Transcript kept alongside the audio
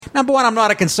Number one, I'm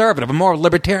not a conservative. I'm more a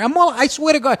libertarian. I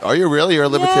swear to God. Are you really? You're a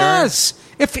libertarian? Yes.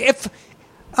 If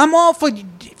I'm all for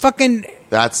fucking...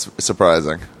 That's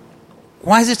surprising.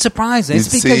 Why is it surprising?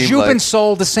 It's because you've been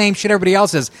sold the same shit everybody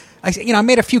else is. I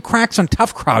made a few cracks on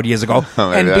Tough Crowd years ago,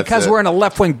 and because we're in a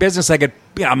left-wing business, I get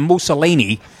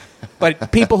Mussolini.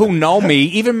 But people who know me,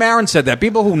 even Marin said that.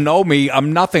 People who know me,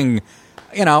 I'm nothing.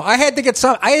 I had to get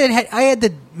some. I had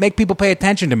to make people pay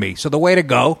attention to me. So the way to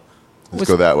go was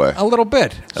go that way a little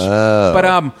bit.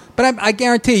 Oh. But I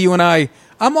guarantee you and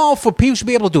I'm all for people should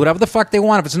be able to do whatever the fuck they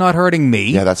want if it's not hurting me.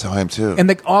 Yeah, that's how I am too.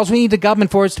 And all we need the government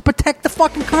for is to protect the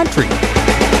fucking country.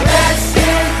 Rest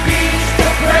in peace, the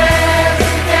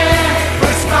president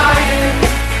was spying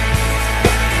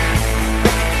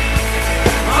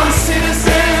on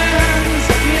citizens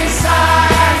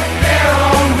inside their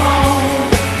own home,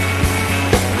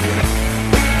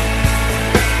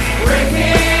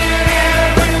 breaking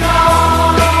every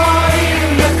law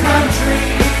in the country,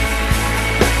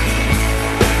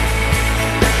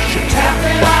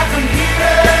 tapping our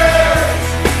computers.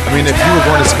 I mean, if you were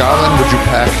going to Scotland, would you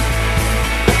pack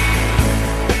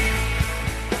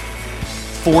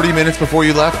 40 minutes before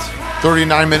you left?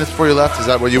 39 minutes before you left? Is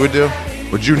that what you would do?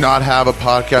 Would you not have a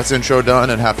podcast intro done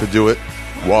and have to do it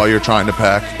while you're trying to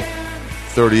pack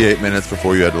 38 minutes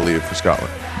before you had to leave for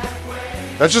Scotland?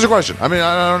 That's just a question. I mean,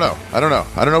 I don't know. I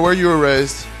don't know where you were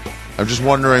raised. I'm just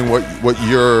wondering what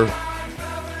you're...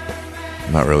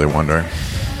 I'm not really wondering.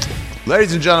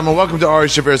 Ladies and gentlemen, welcome to Ari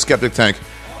Shaffir's Skeptic Tank.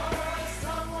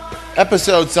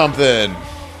 Episode something.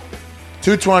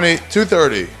 220,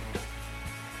 230.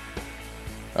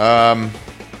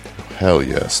 Hell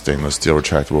yeah, stainless steel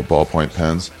retractable ballpoint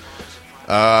pens.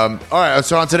 All right,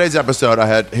 so on today's episode,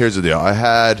 here's the deal. I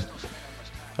had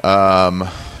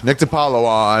Nick Dipaolo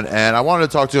on, and I wanted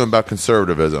to talk to him about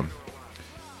conservatism.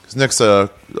 Because Nick's I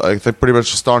think pretty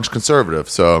much a staunch conservative,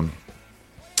 so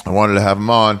I wanted to have him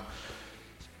on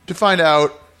to find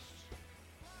out,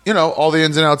 all the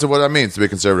ins and outs of what that means to be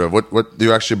conservative. What do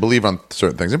you actually believe on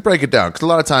certain things? And break it down. Because a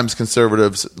lot of times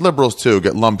conservatives, liberals too,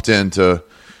 get lumped into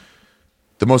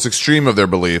the most extreme of their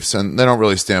beliefs, and they don't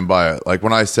really stand by it. Like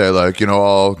when I say,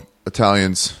 all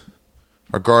Italians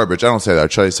are garbage, I don't say that. I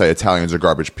try to say Italians are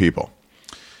garbage people.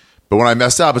 But when I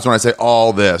mess up, it's when I say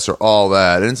all this or all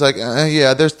that. And it's like,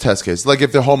 yeah, there's test cases. Like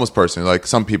if they're a homeless person, like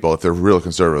some people, if they're real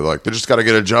conservative, like they just got to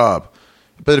get a job.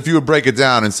 But if you would break it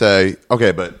down and say,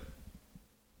 okay, but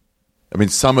I mean,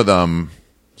 some of them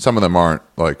aren't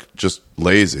like just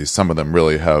lazy. Some of them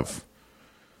really have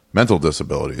mental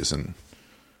disabilities and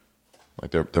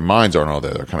like their minds aren't all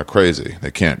there. They're kind of crazy. They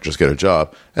can't just get a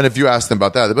job. And if you ask them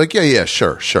about that, they'd be like, yeah,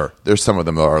 sure. There's some of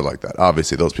them that are like that.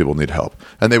 Obviously, those people need help.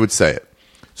 And they would say it.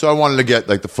 So I wanted to get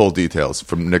like the full details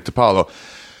from Nick Dipaolo.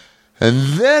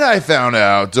 And then I found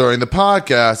out during the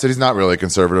podcast that he's not really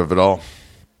conservative at all.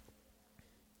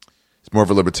 He's more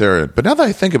of a libertarian. But now that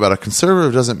I think about it,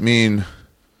 conservative doesn't mean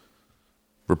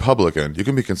Republican. You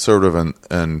can be conservative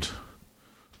and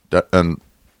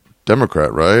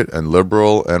Democrat, right? And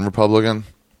liberal and Republican.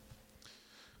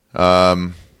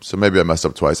 So maybe I messed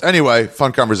up twice. Anyway,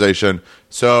 fun conversation.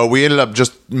 So we ended up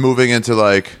just moving into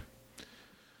like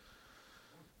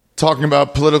talking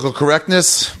about political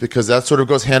correctness because that sort of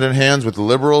goes hand in hand with the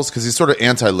liberals because he's sort of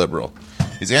anti-liberal.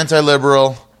 He's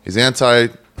anti-liberal. He's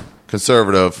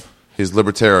anti-conservative. He's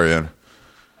libertarian.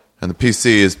 And the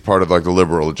PC is part of like the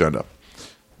liberal agenda.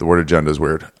 The word agenda is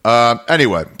weird.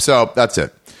 Anyway, so that's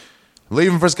it.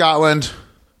 Leaving for Scotland.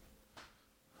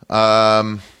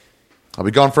 I'll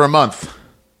be gone for a month.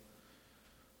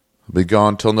 I'll be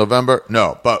gone till November.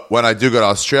 No, but when I do go to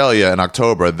Australia in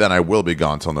October, then I will be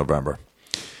gone till November.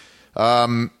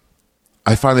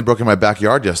 I finally broke in my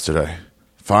backyard yesterday.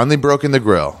 Finally broke in the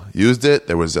grill. Used it.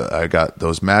 I got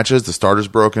those matches. The starter's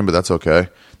broken, but that's okay.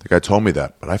 The guy told me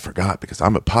that, but I forgot because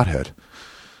I'm a pothead.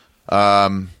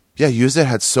 Yeah, used it.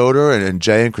 Had Soder and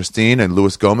Jay and Christine and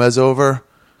Luis Gomez over.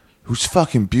 Who's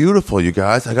fucking beautiful, you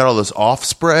guys. I got all this off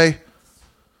spray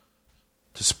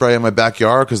to spray in my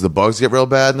backyard because the bugs get real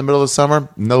bad in the middle of the summer.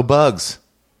 No bugs.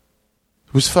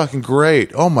 It was fucking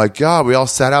great. Oh my God. We all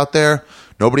sat out there.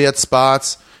 Nobody had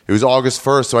spots. It was August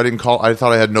 1st, so I didn't call. I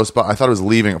thought I had no spot. I thought I was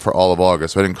leaving for all of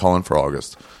August, so I didn't call in for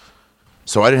August.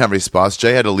 So I didn't have any spots.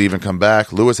 Jay had to leave and come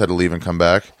back. Lewis had to leave and come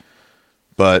back.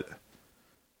 But,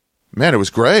 man, it was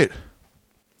great.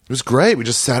 It was great. We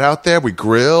just sat out there. We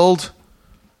grilled.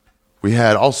 We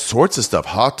had all sorts of stuff.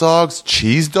 Hot dogs,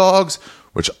 cheese dogs,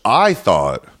 which I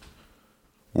thought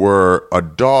were a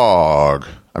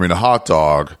hot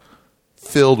dog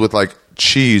filled with like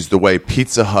cheese the way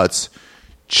Pizza Hut's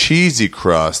cheesy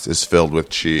crust is filled with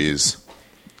cheese.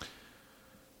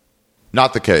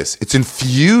 Not the case. It's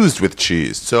infused with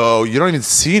cheese. So you don't even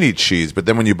see any cheese, but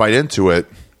then when you bite into it,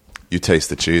 you taste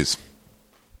the cheese.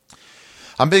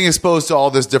 I'm being exposed to all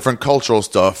this different cultural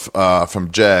stuff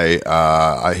from Jay.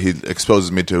 He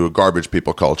exposes me to garbage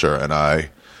people culture, and I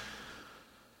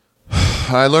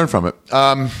learned from it.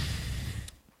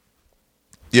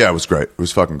 Yeah, it was great. It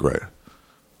was fucking great.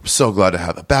 I'm so glad to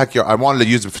have the backyard. I wanted to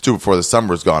use it too before the summer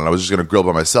was gone. I was just going to grill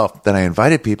by myself. Then I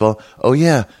invited people. Oh,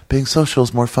 yeah, being social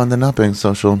is more fun than not being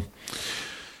social.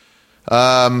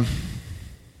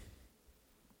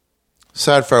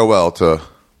 Sad farewell to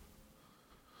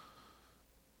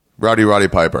Roddy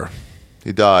Piper.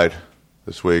 He died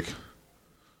this week.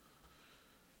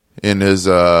 In his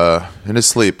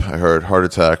sleep, I heard heart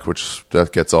attack, which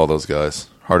death gets all those guys.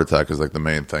 Heart attack is like the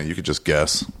main thing. You could just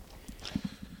guess.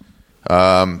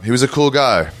 He was a cool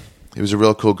guy. He was a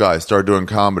real cool guy. Started doing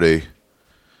comedy,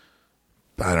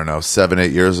 I don't know,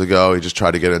 7-8 years ago. He just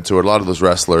tried to get into it. A lot of those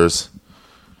wrestlers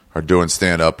are doing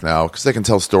stand-up now because they can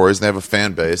tell stories and they have a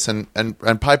fan base. And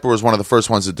Piper was one of the first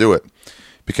ones to do it.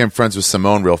 Became friends with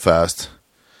Simone real fast.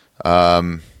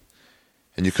 And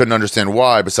you couldn't understand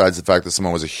why, besides the fact that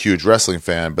Simone was a huge wrestling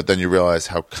fan. But then you realize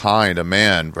how kind a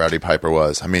man Roddy Piper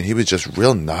was. I mean, he was just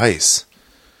real nice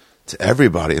to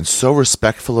everybody and so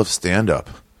respectful of stand-up.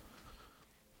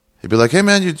 He'd be like, hey,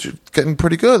 man, you're getting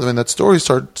pretty good. I mean, that story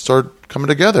started coming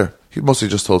together. He mostly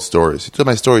just told stories. He did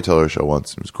my storyteller show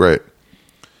once. It was great.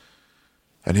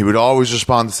 And he would always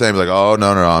respond the same, like, oh,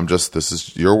 no, this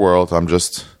is your world. I'm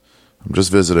just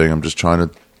visiting. I'm just trying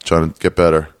to get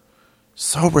better.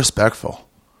 So respectful.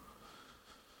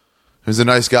 He was a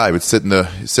nice guy. He would sit in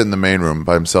the main room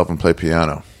by himself and play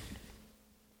piano.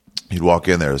 He'd walk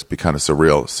in there. It'd be kind of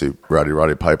surreal to see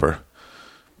Roddy Piper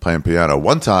playing piano.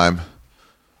 One time,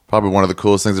 probably one of the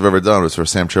coolest things I've ever done was for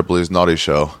Sam Tripoli's Naughty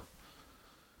Show.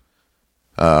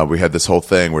 We had this whole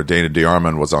thing where Dana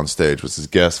DeArmond was on stage, was his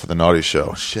guest for the Naughty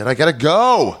Show. Shit, I gotta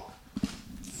go!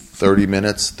 33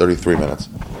 minutes.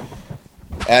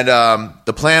 And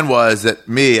the plan was that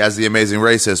me, as the amazing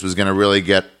racist, was going to really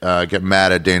get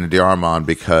mad at Dana DeArmond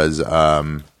because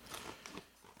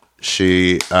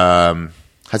she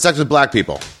had sex with black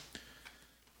people.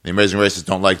 The amazing racists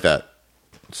don't like that.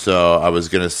 So I was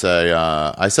going to say,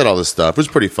 I said all this stuff. It was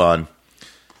pretty fun.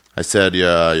 I said,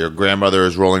 yeah, your grandmother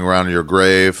is rolling around in your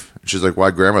grave. She's like,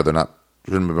 why grandmother?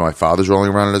 Shouldn't my father's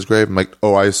rolling around in his grave? I'm like,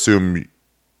 oh, I assume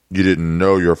you didn't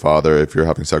know your father if you're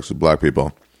having sex with black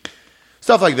people.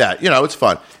 Stuff like that. You know, it's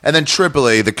fun. And then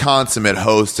Tripoli, the consummate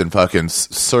host and fucking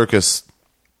circus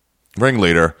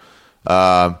ringleader,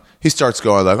 he starts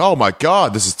going like, oh my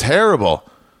God, this is terrible.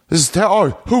 This is terrible. Oh,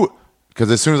 who? Because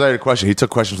as soon as I had a question, he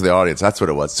took questions from the audience. That's what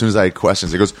it was. As soon as I had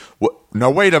questions, he goes, what? No,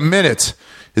 wait a minute.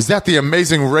 Is that the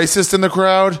amazing racist in the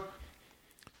crowd?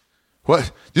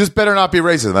 What? You just better not be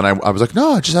racist. And then I was like,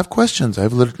 no, I just have questions. I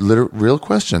have real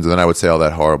questions. And then I would say all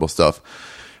that horrible stuff.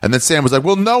 And then Sam was like,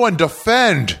 will no one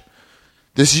defend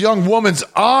this young woman's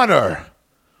honor?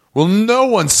 Will no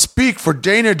one speak for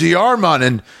Dana DeArmond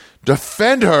and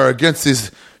defend her against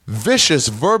these vicious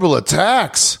verbal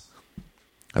attacks?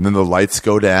 And then the lights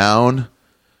go down,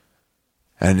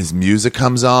 and his music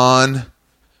comes on,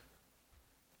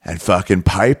 and fucking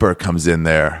Piper comes in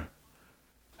there.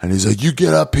 And he's like, you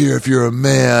get up here if you're a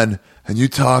man, and you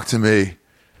talk to me.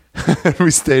 And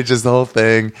we staged this whole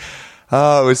thing.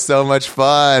 Oh, it was so much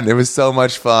fun. It was so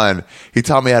much fun. He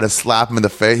taught me how to slap him in the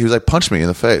face. He was like, punch me in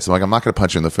the face. I'm like, I'm not going to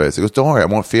punch you in the face. He goes, don't worry, I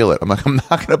won't feel it. I'm like, I'm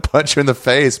not going to punch you in the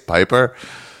face, Piper.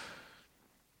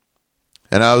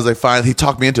 And I was like, fine. He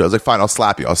talked me into it. I was like, fine, I'll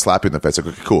slap you. I'll slap you in the face. Like,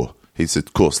 okay, cool. He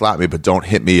said, cool, slap me, but don't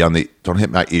hit me don't hit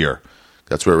my ear.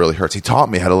 That's where it really hurts. He taught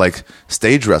me how to like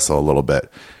stage wrestle a little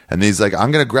bit. And he's like,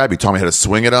 I'm going to grab you. He taught me how to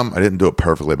swing at him. I didn't do it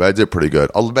perfectly, but I did pretty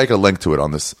good. I'll make a link to it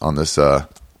on the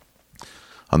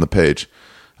page.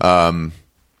 Yeah,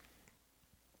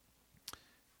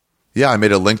 I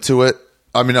made a link to it.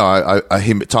 I mean, no,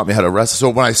 he taught me how to wrestle. So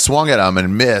when I swung at him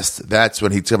and missed, that's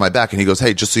when he took my back and he goes,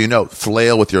 hey, just so you know,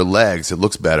 flail with your legs. It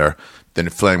looks better than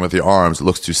flailing with your arms. It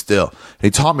looks too still. And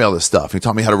he taught me all this stuff. He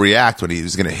taught me how to react when he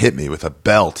was going to hit me with a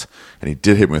belt. And he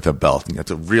did hit me with a belt. And you have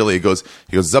to really, he goes,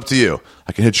 it's up to you.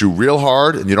 I can hit you real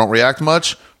hard and you don't react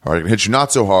much, or I can hit you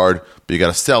not so hard, but you got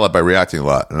to sell it by reacting a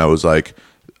lot. And I was like,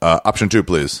 option 2,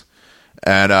 please.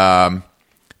 And,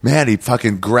 man, he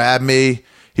fucking grabbed me.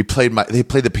 He played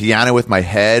the piano with my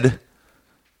head.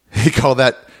 He called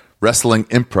that wrestling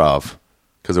improv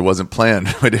because it wasn't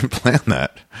planned. I didn't plan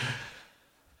that.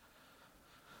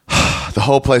 The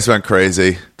whole place went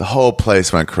crazy.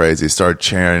 Started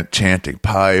chanting,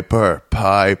 Piper,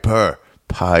 Piper,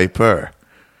 Piper.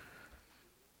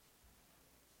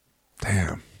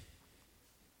 Damn.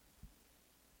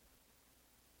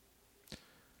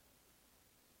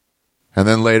 And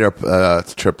then later,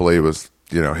 Tripoli was,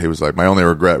 he was like, my only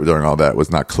regret during all that was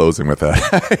not closing with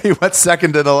that. He went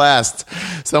second to the last.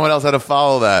 Someone else had to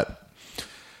follow that.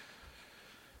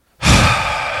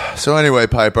 So anyway,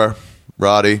 Piper,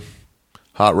 Roddy,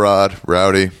 Hot Rod,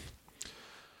 Rowdy,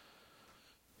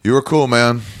 you were cool,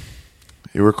 man.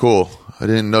 You were cool. I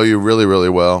didn't know you really, really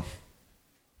well.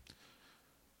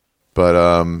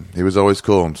 But he was always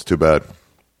cool. It's too bad.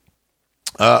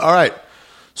 All right.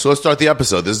 So let's start the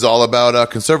episode. This is all about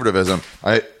conservatism.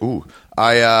 Well,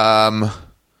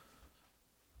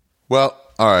 all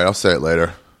right, I'll say it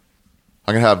later.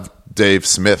 I'm going to have Dave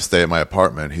Smith stay at my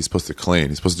apartment. He's supposed to clean.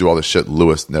 He's supposed to do all the shit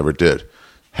Lewis never did.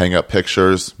 Hang up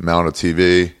pictures, mount a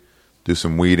TV, do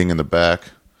some weeding in the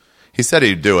back. He said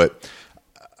he'd do it.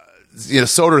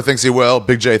 Soder thinks he will.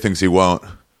 Big J thinks he won't.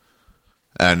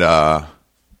 And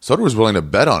Soder was willing to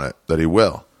bet on it that he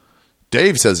will.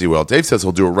 Dave says he will. Dave says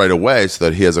he'll do it right away so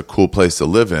that he has a cool place to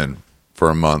live in for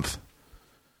a month.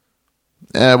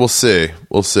 We'll see.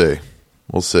 We'll see.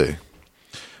 We'll see.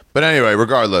 But anyway,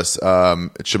 regardless,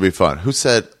 it should be fun. Who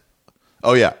said...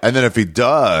 Oh, yeah. And then if he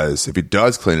does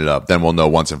clean it up, then we'll know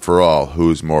once and for all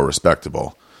who's more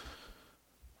respectable.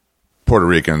 Puerto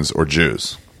Ricans or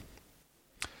Jews.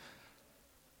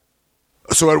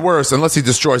 So at worst, unless he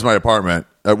destroys my apartment,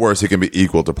 at worst he can be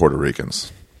equal to Puerto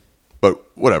Ricans. But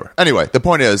whatever. Anyway, the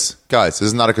point is, guys, this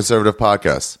is not a conservative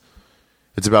podcast.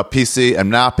 It's about PC and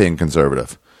not being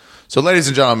conservative. So ladies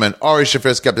and gentlemen, Ari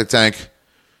Shaffir, Skeptic Tank.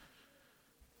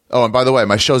 Oh, and by the way,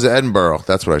 my shows at Edinburgh,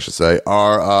 that's what I should say,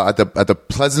 are at the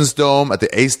Pleasance Dome, at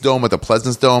the Ace Dome, at the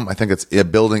Pleasance Dome. I think it's a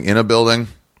building in a building.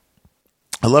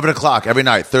 11 o'clock every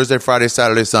night, Thursday, Friday,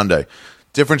 Saturday, Sunday.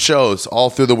 Different shows all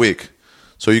through the week.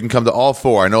 So you can come to all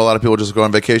four. I know a lot of people just go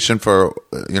on vacation for,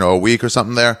 a week or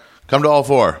something there. Come to all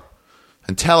four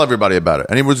and tell everybody about it.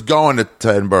 Anyone who's going to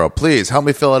Edinburgh, please help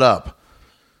me fill it up.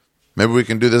 Maybe we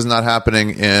can do this not happening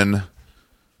in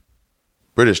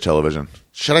British television.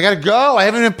 Shit, I gotta go. I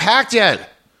haven't even packed yet.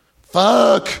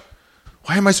 Fuck.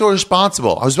 Why am I so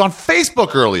irresponsible? I was on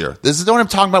Facebook earlier. This is the one I'm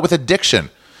talking about with addiction.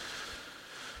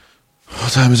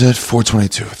 What time is it?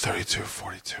 4:22, 32,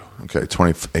 42. Okay,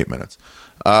 28 minutes.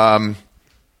 Now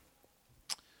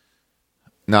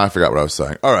I forgot what I was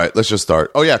saying. All right, let's just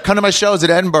start. Oh, yeah, come to my shows at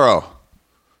Edinburgh.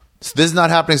 So this is not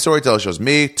happening storyteller shows.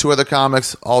 Me, two other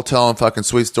comics, all telling fucking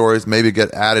sweet stories. Maybe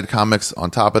get added comics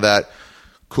on top of that.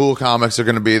 Cool comics are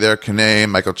going to be there. Kinane,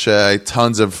 Michael Che,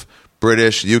 tons of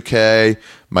British, UK.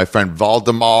 My friend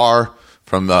Valdemar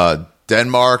from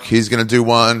Denmark, he's going to do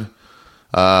one.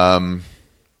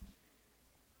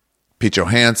 Pete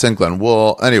Johansson, Glenn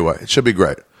Wool. Anyway, it should be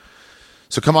great.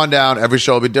 So come on down. Every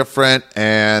show will be different,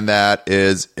 and that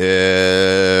is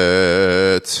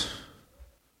it.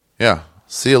 Yeah.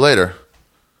 See you later.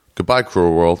 Goodbye,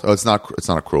 cruel world. Oh, it's not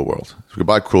a cruel world.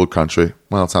 Goodbye, cruel country.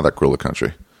 Well, it's not that cruel a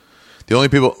country. The only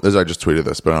people, I just tweeted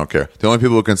this, but I don't care. The only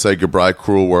people who can say goodbye,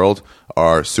 cruel world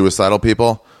are suicidal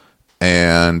people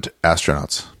and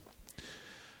astronauts.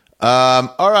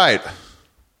 All right.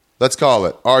 Let's call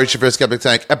it. Ari Shaffir, Skeptic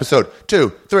Tank, episode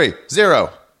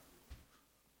 230.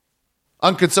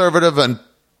 Unconservative and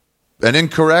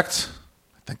Incorrect.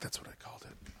 I think that's what I called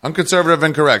it. Unconservative and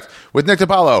Incorrect with Nick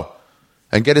Dipaolo.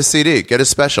 And get his CD. Get his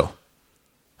special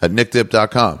at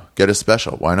nickdip.com. Get his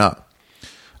special. Why not?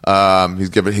 He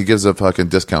gives a fucking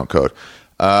discount code.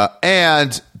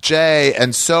 And Jay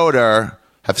and Soder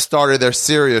have started their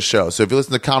Sirius show. So if you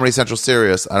listen to Comedy Central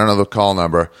Sirius, I don't know the call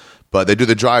number, but they do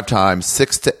the drive time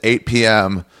 6 to 8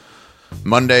 p.m.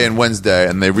 Monday and Wednesday,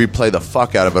 and they replay the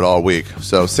fuck out of it all week.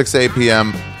 So 6 to 8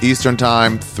 p.m. Eastern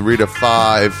Time, 3 to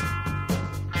 5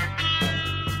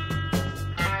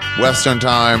 Western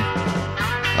Time,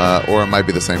 or it might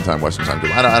be the same time Western Time too.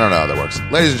 I don't know how that works.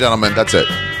 Ladies and gentlemen, that's it.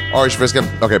 Ari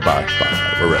Shaffir. Okay, bye.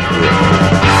 We're ready.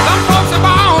 Some folks are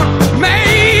born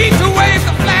made to wave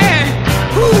the flag.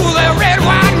 Ooh, they're red,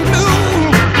 white, and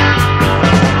blue.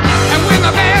 And when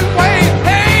the band plays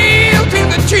hail to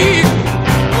the chief,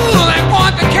 ooh, they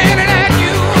point the cannon at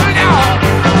you. Now,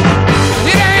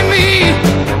 it ain't me.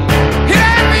 I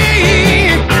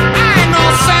ain't no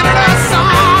Senator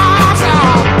song.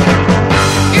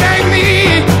 It ain't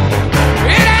me. I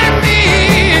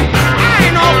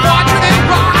ain't no fortunate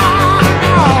wrong.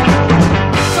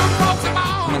 Some folks are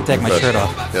born. I'm going to take my shirt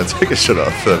off. Yeah, take your shirt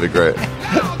off. That'd be great.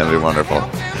 That'd be wonderful.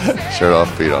 Shirt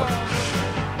off, feet off.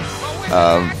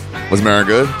 Was Marin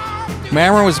good?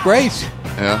 Marin was great.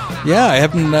 Yeah? Yeah, I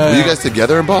haven't... Were you guys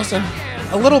together in Boston?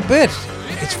 A little bit.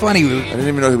 It's funny. I didn't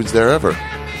even know he was there ever.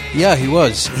 Yeah, he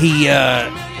was. He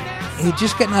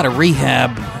just getting out of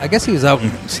rehab. I guess he was out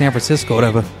in San Francisco,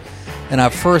 whatever. And our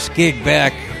first gig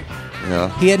back,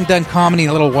 Yeah. He hadn't done comedy in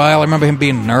a little while. I remember him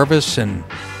being nervous, and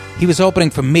he was opening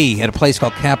for me at a place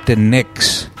called Captain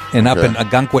Nick's up in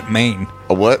Agunquit, Maine.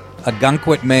 A what?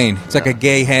 Agunquit, Maine. It's like a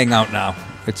gay hangout now.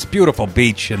 It's a beautiful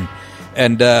beach, and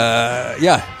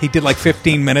he did like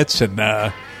 15 minutes, and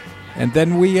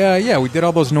then we did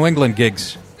all those New England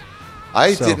gigs.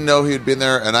 I didn't know he'd been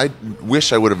there, and I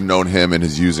wish I would have known him in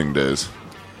his using days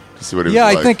to see what he was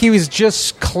like. I think he was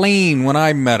just clean when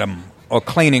I met him, or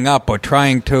cleaning up, or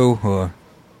trying to. I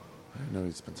know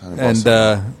he's been talking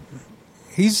about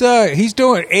he's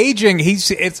doing aging.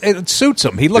 It suits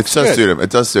him. He looks good. It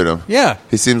does suit him. Yeah,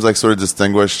 he seems like sort of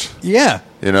distinguished. Yeah,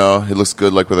 he looks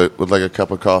good, like with like a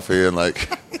cup of coffee and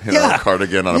like a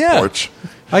cardigan on a porch.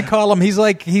 I call him. He's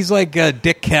like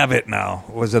Dick Cavett now.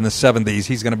 Was in the 70s.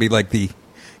 He's going to be like the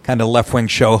kind of left wing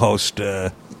show host. Yeah,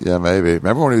 maybe.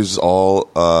 Remember when he was just all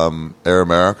Air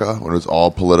America? When it was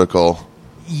all political.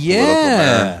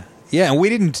 Yeah, and we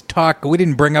didn't talk. We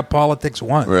didn't bring up politics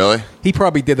once. Really? He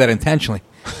probably did that intentionally.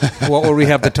 What would we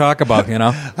have to talk about?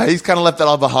 He's kind of left that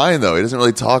all behind, though. He doesn't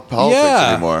really talk politics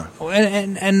anymore.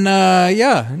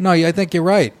 I think you're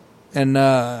right. And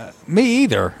me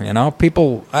either.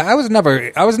 People. I was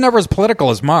never as political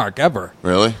as Mark ever.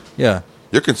 Really? Yeah.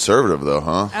 You're conservative, though,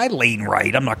 huh? I lean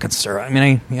right. I'm not conservative. I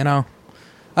mean,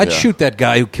 I'd shoot that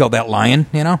guy who killed that lion.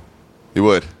 You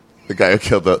would. The guy who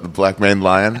killed the black maned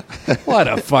lion. What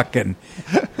a fucking.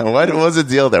 What was the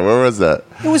deal there? Where was that?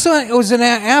 It was in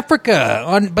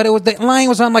Africa, but the lion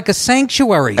was on like a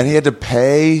sanctuary, and he had to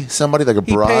pay somebody like a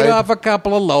bribe. He paid off a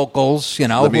couple of locals, who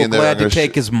were glad to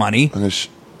take his money. And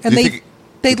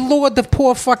they lured the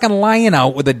poor fucking lion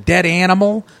out with a dead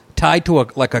animal tied to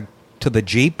to the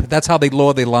Jeep. That's how they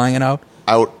lured the lion out.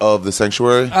 Out of the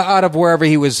sanctuary? Out of wherever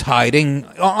he was hiding.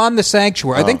 On the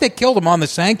sanctuary. I think they killed him on the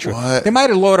sanctuary. What? They might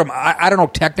have lured him. I don't know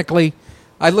technically.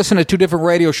 I listened to 2 different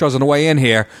radio shows on the way in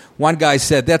here. One guy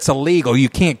said, that's illegal. You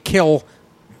can't kill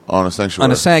on a sanctuary.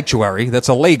 On a sanctuary. That's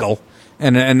illegal.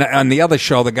 And on the other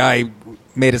show, the guy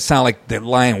made it sound like the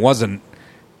lion wasn't.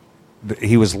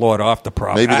 He was lured off the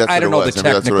property. Maybe that's I don't know the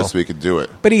technical. Maybe that's so we could do it.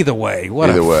 But either way,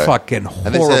 fucking horrible.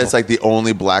 And they said it's like the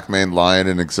only black maned lion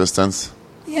in existence.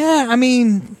 Yeah, I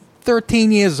mean,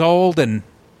 13 years old, but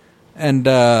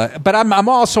I'm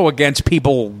also against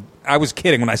people. I was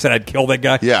kidding when I said I'd kill that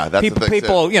guy. Yeah, that's people. The thing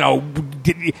People,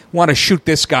 want to shoot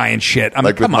this guy and shit.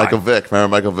 Like with Michael Vick. Remember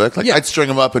Michael Vick? I'd string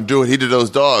him up and do what he did to those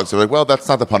dogs. They're like, well, that's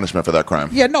not the punishment for that crime.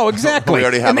 Yeah, no, exactly. We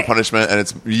already have a punishment, and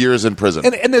it's years in prison.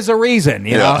 And there's a reason,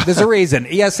 There's a reason.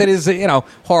 Yes, it is,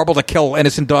 horrible to kill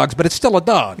innocent dogs, but it's still a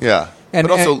dog. Yeah.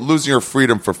 But also, losing your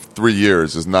freedom for 3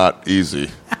 years is not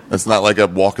easy. It's not like a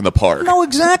walk in the park. No,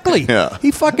 exactly. Yeah.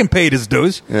 He fucking paid his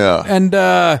dues. Yeah. And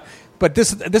but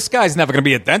this guy's never going to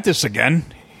be a dentist again.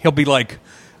 He'll be like,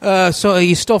 so are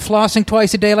you still flossing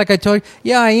twice a day like I told you?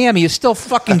 Yeah, I am. Are you still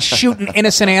fucking shooting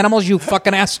innocent animals, you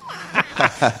fucking ass?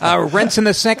 Rinsing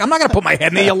the sink. I'm not going to put my head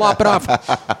in there. You lop it off.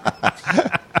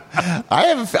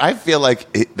 I feel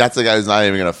like that's the guy who's not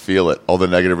even going to feel it. All the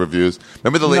negative reviews.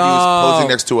 Remember the lady who was posing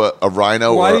next to a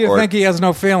rhino? Why do you think he has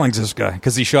no feelings, this guy?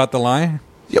 Because he shot the lion?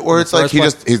 Yeah, or it's like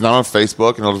he's not on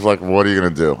Facebook, and I was like, what are you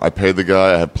going to do? I paid the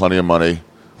guy. I had plenty of money.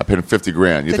 I paid him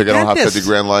 $50,000. You think I don't have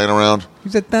 $50,000 lying around?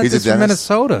 He's a dentist from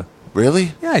Minnesota.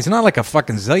 Really? Yeah, he's not like a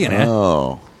fucking zillionaire.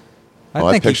 Oh.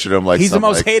 I pictured him like he's the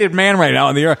most hated man right now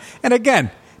on the earth. And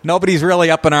again, nobody's really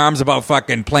up in arms about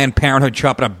fucking Planned Parenthood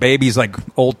chopping up babies like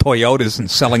old Toyotas and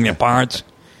selling their parts.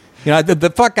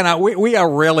 The fucking we are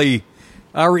really,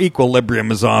 our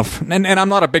equilibrium is off. And I'm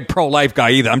not a big pro-life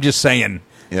guy either. I'm just saying.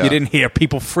 Yeah. You didn't hear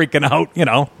people freaking out,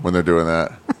 when they're doing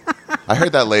that. I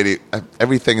heard that lady,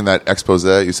 everything in that expose.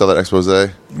 You saw that expose?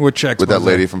 Which expose? With that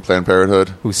lady from Planned Parenthood.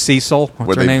 Who's Cecil?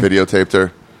 What's her name? Videotaped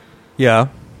her. Yeah.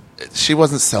 She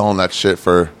wasn't selling that shit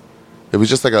for... It was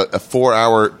just like a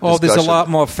 4-hour discussion. Oh, there's a lot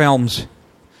more films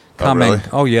coming.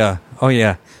 Oh, really? Oh,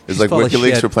 yeah. It's like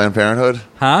WikiLeaks for Planned Parenthood?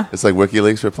 Huh? It's like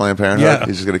WikiLeaks for Planned Parenthood? Yeah.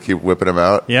 He's just going to keep whipping them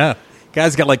out? Yeah.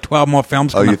 Guy's got like 12 more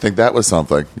films coming. Oh, you think that was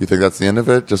something? You think that's the end of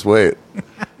it? Just wait.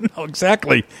 No,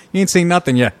 exactly. You ain't seen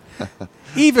nothing yet.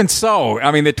 Even so,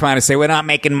 I mean, they're trying to say we're not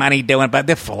making money doing it, but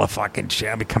they're full of fucking shit.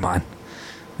 I mean, come on.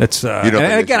 That's and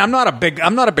again, I'm not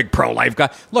a big pro-life guy.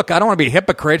 Look, I don't want to be a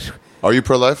hypocrite. Are you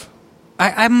pro-life?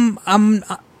 I'm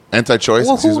anti-choice.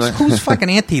 Well, who's fucking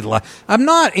anti-life? I'm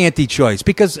not anti-choice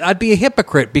because I'd be a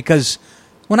hypocrite because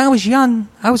when I was young,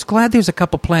 I was glad there was a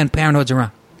couple Planned Parenthoods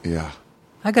around. Yeah.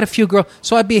 I got a few girls,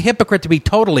 so I'd be a hypocrite to be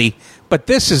totally. But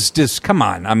this is just come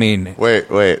on. I mean,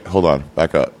 wait, hold on,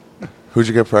 back up. Who'd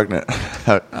you get pregnant?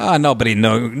 Nobody.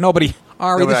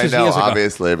 Ari, this is years ago.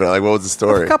 Obviously, but like, what was the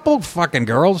story? A couple fucking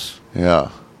girls.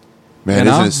 Yeah, man,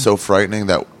 isn't it so frightening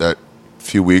that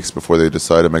few weeks before they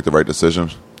decide to make the right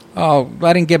decision? Oh,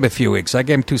 I didn't give him a few weeks. I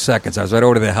gave him 2 seconds. I was right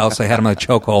over to their house. I had him on a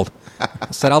chokehold.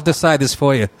 I said, I'll decide this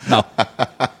for you. No.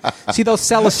 See those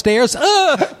cellar stairs?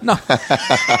 No.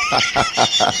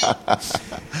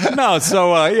 No,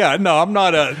 so, yeah, no, I'm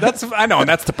not I know, and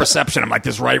that's the perception. I'm like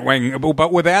this right wing.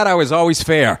 But with that, I was always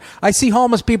fair. I see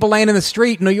homeless people laying in the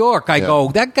street in New York. I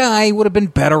go, that guy would have been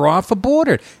better off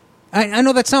aborted. I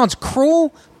know that sounds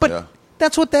cruel, but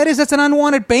that's what that is. That's an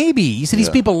unwanted baby. You see these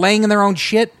people laying in their own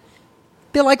shit?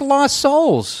 They're like lost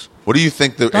souls. What do you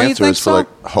think the answer is for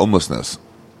like homelessness?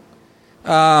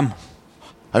 I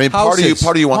mean, houses,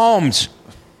 part of you want homes.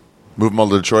 Move them all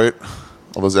to Detroit.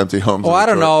 All those empty homes. Well, I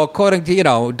don't know. According to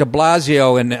De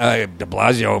Blasio and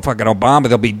fucking Obama,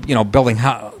 they'll be building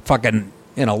fucking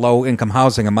low income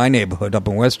housing in my neighborhood up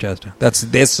in Westchester. That's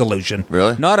their solution.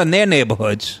 Really? Not in their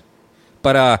neighborhoods.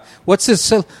 But what's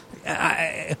this?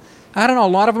 I don't know. A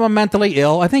lot of them are mentally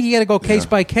ill. I think you got to go case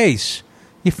by case.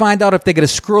 You find out if they get a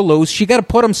screw loose. You got to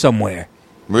put them somewhere.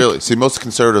 Really? See, most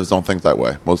conservatives don't think that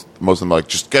way. Most of them are like,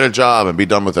 just get a job and be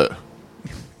done with it.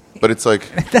 But it's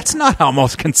like that's not how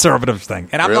most conservatives think.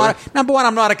 And I'm not. Number one,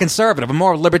 I'm not a conservative. I'm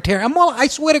more a libertarian. I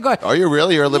swear to God. Are you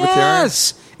really? You're a libertarian?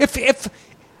 Yes. If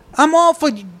I'm all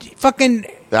for fucking.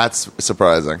 That's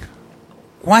surprising.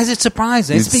 Why is it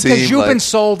surprising? It's because you've been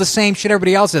sold the same shit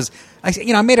everybody else is.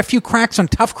 I made a few cracks on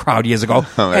Tough Crowd years ago,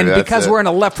 and because we're in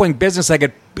a left-wing business, I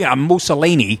get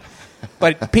Mussolini.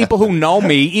 But people who know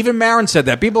me, even Marin said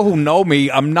that. People who know me,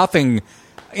 I'm nothing.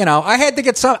 I had to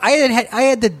get some. I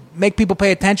had to make people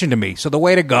pay attention to me. So the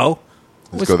way to go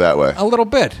was go that way a little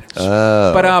bit.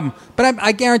 Oh. But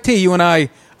I guarantee you and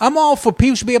I'm all for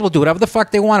people should be able to do whatever the fuck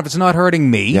they want if it's not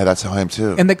hurting me. Yeah, that's how I am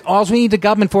too. And all we need the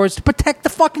government for is to protect the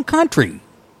fucking country.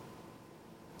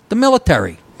 The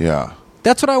military. Yeah.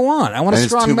 That's what I want. I want a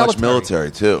strong military. It's too much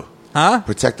military, too. Huh?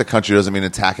 Protect the country doesn't mean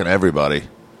attacking everybody.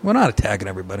 We're not attacking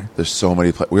everybody. There's so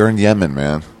many we're in Yemen,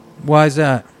 man. Why is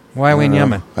that? Why are we in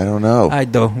Yemen? I don't know. I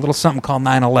do. A little something called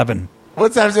 9/11.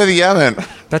 What's that to do with Yemen?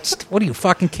 What are you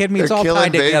fucking kidding me? It's all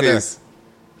tied together. Babies.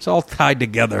 It's all tied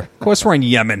together. Of course we're in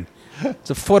Yemen. It's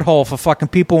a foothold for fucking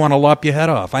people who want to lop your head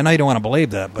off. I know you don't want to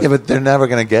believe that. But. Yeah, but they're never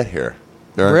going to get here.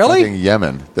 They're in fucking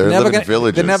Yemen. They're living in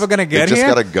villages. They're never going to get here? They here?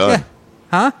 just got a gun. Yeah.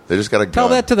 Huh? They just got a gun. Tell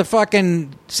that to the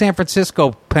fucking San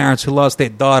Francisco parents who lost their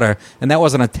daughter, and that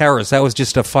wasn't a terrorist. That was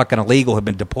just a fucking illegal who had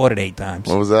been deported 8 times.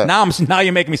 What was that? Now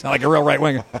you're making me sound like a real right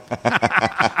winger.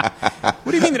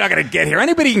 What do you mean they're not going to get here?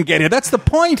 Anybody can get here. That's the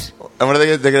point. And what are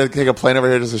they? They're going to take a plane over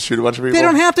here just to shoot a bunch of people? They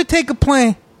don't have to take a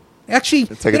plane. Actually,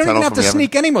 they don't even have to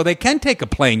sneak anymore. They can take a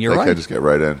plane. You're right. They can just get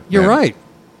right in. You're right.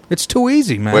 It's too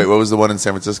easy, man. Wait, what was the one in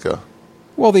San Francisco?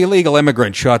 Well, the illegal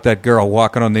immigrant shot that girl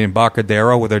walking on the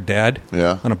Embarcadero with her dad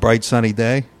on a bright sunny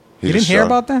day. You didn't hear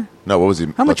about that? No, what was he?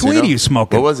 How much weed are you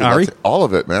smoking, What was he? Ari? All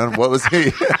of it, man. What was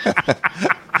he?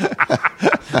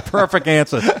 Perfect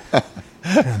answer.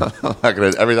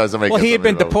 Every time somebody he had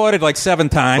been deported like 7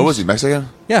 times. What was he, Mexican?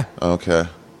 Yeah. Okay.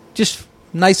 Just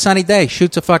nice sunny day.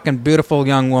 Shoots a fucking beautiful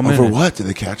young woman. Over what? Did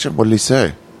they catch him? What did he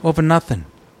say? Over nothing.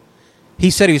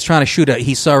 He said he was trying to shoot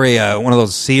he saw one of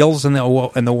those seals in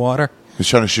the water. He was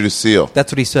trying to shoot a seal.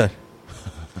 That's what he said.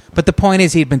 But the point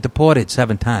is, he'd been deported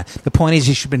 7 times. The point is,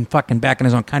 he should have been fucking back in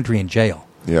his own country in jail.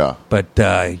 Yeah. But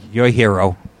your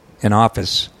hero in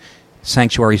office,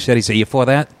 Sanctuary City, so you for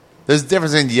that? There's a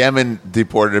difference in Yemen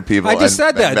deported people. I just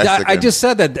said that. Mexican. I just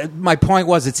said that. My point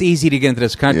was, it's easy to get into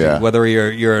this country, whether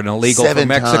you're an illegal 7 from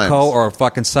Mexico times. or a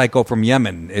fucking psycho from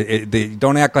Yemen.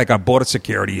 Don't act like our border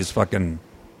security is fucking.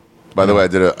 By the way,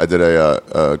 I did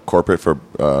a corporate for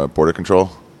border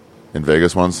control in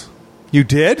Vegas once. You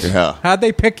did? Yeah. How'd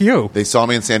they pick you? They saw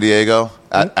me in San Diego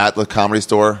at the Comedy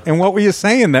Store. And what were you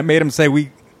saying that made them say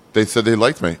we... They said they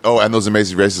liked me. Oh, and those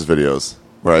Amazing Racist videos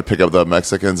where I pick up the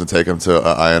Mexicans and take them to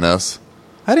INS.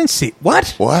 I didn't see...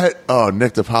 What? What? Oh,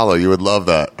 Nick Dipaolo, you would love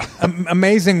that.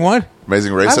 Amazing what?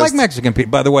 Amazing Racist? I like Mexican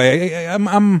people. By the way,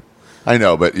 I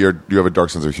know, but you have a dark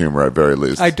sense of humor at very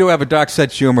least. I do have a dark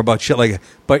sense of humor about shit like that.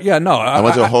 But yeah, no. I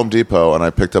went to a Home Depot and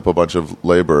I picked up a bunch of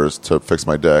laborers to fix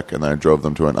my deck, and then I drove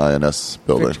them to an INS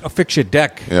building. Fix your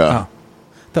deck? Yeah.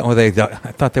 Oh. I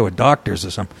thought they were doctors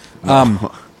or something.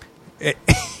 No.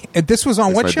 This was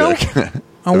on what show? It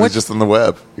was just on the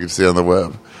web. You can see it on the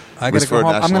web. I'm going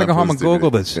to go home and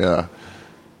Google this. Yeah.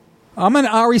 I'm an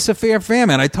Ari Safir fan,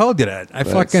 man. I told you that.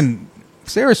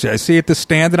 Seriously, I see at the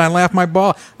stand and I laugh my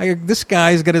ball. This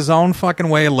guy's got his own fucking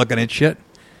way of looking at shit.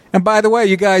 And by the way,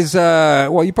 you guys,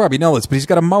 you probably know this, but he's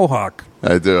got a mohawk.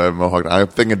 I do. I have a mohawk. I'm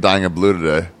thinking of dyeing it blue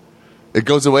today. It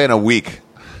goes away in a week.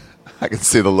 I can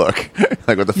see the look.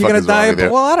 Like, what the fuck is wrong with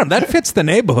you? Well, I don't know. That fits the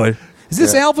neighborhood. Is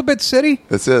this Alphabet City?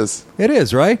 This is. It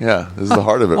is, right? Yeah, this is the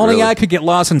heart of it. Only really. I could get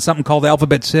lost in something called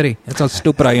Alphabet City. That's how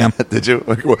stupid I am. Did you?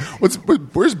 Like,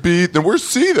 where's B? Then where's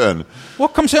C then?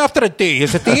 What comes after the D?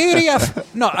 Is it the E or the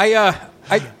F? No,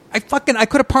 I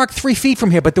could have parked 3 feet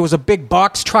from here, but there was a big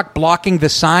box truck blocking the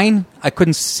sign. I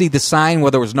couldn't see the sign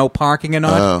whether there was no parking or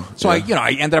not. Oh, so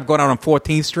I ended up going out on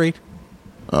 14th Street.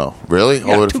 Oh, really?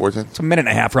 All the way to 14th? It's a minute and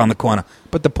a half around the corner.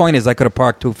 But the point is, I could have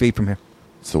parked 2 feet from here.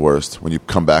 It's the worst when you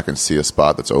come back and see a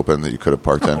spot that's open that you could have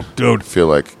parked in. Dude, I feel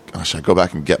like, oh, should I go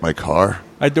back and get my car?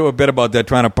 I do a bit about that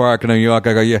trying to park in New York.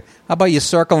 I go, yeah. How about you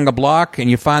circling a block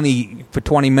and you finally for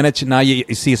 20 minutes and now you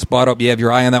see a spot up, you have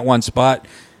your eye on that one spot,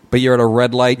 but you're at a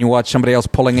red light and you watch somebody else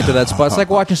pulling into that spot. It's like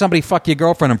watching somebody fuck your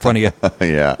girlfriend in front of you.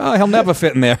 Yeah. Oh, he'll never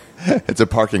fit in there. It's a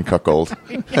parking cuckold.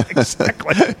 Yeah,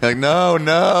 exactly. Like,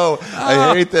 no,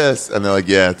 I hate this. And they're like,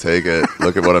 yeah, take it.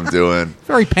 Look at what I'm doing.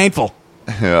 Very painful.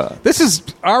 Yeah. This is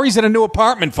Ari's in a new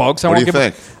apartment, folks. What do you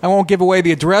think? I won't give away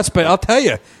the address, but I'll tell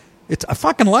you, I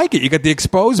fucking like it. You got the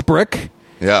exposed brick.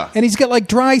 Yeah. And he's got like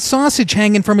dry sausage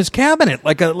hanging from his cabinet,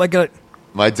 like a.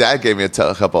 My dad gave me a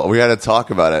couple. We had to talk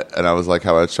about it, and I was like,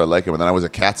 how much I like him. And then I was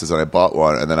at Katz's, and I bought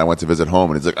one, and then I went to visit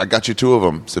home, and he's like, I got you 2 of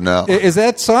them. So now. Is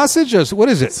that sausage or what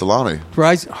is it? Salami.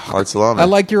 Dry. Hard salami. I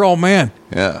like your old man.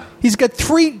 Yeah. He's got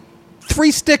three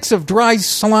sticks of dry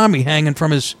salami hanging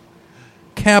from his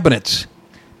cabinets.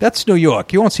 That's New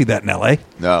York. You won't see that in L.A.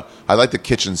 No. I like the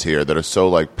kitchens here that are so,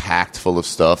 like, packed full of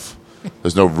stuff.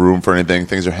 There's no room for anything.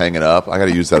 Things are hanging up. I got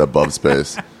to use that above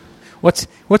space. What's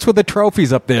with the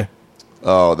trophies up there?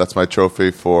 Oh, that's my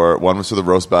trophy for... One was for the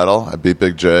roast battle. I beat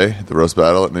Big J, the roast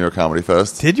battle at New York Comedy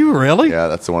Fest. Did you really? Yeah,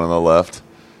 that's the one on the left.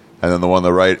 And then the one on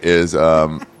the right is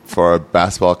for our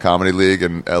basketball comedy league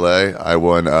in L.A. I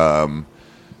won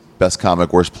Best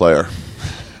Comic, Worst Player.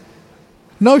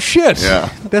 No shit.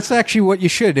 Yeah. That's actually what you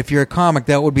should. If you're a comic,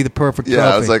 that would be the perfect trophy.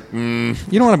 Yeah, I was like, You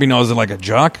don't want to be known as like a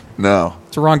jock. No.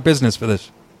 It's the wrong business for this.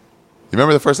 You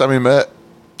remember the first time we met?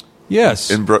 Yes.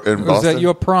 In Boston? Was at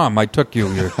your prom. I took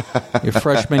you. Your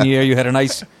freshman year. You had a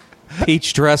nice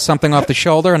peach dress, something off the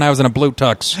shoulder, and I was in a blue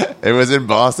tux. It was in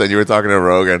Boston. You were talking to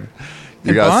Rogan.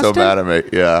 You got so mad at me.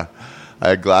 Yeah. I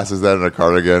had glasses then and a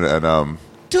cardigan, and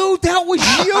Dude, that was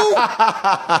you.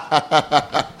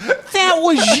 That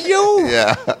was you.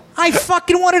 Yeah. I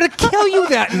fucking wanted to kill you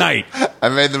that night. I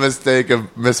made the mistake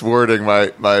of miswording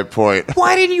my point.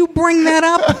 Why didn't you bring that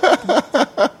up?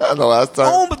 The last time.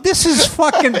 Oh, but this is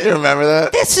fucking... You remember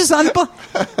that? This is I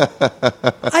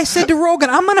said to Rogan,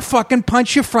 I'm going to fucking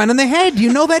punch your friend in the head.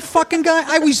 You know that fucking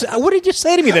guy? What did you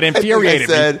say to me that infuriated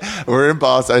me? I said, we're in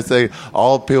Boston. I say,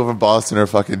 all people from Boston are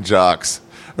fucking jocks.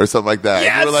 Or something like that.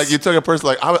 Yes. You were like, you took a person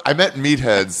like, I meant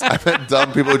meatheads. I meant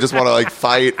dumb people who just want to like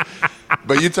fight.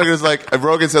 But you took it as like,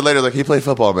 Rogan said later, like, he played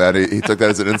football, man. He took that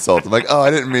as an insult. I'm like, oh, I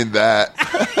didn't mean that.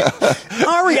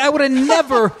 Ari, I would have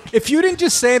never, if you didn't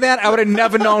just say that, I would have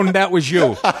never known that was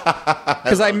you.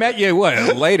 Because I met you,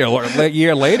 years later,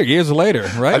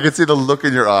 right? I could see the look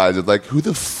in your eyes. It's like, who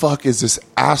the fuck is this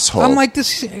asshole? I'm like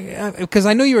this, because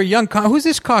I knew you were a young, who's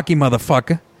this cocky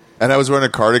motherfucker? And I was wearing a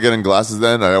cardigan and glasses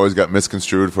then. I always got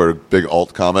misconstrued for a big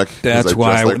alt comic. That's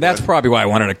why. That's probably why I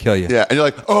wanted to kill you. Yeah, and you're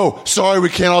like, oh, sorry, we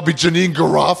can't all be Janine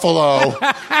Garofalo. And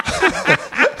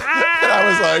I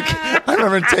was like, I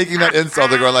remember taking that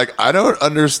insult and going like, I don't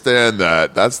understand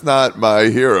that. That's not my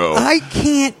hero. I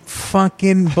can't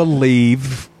fucking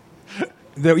believe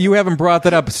that you haven't brought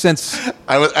that up since.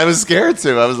 I was scared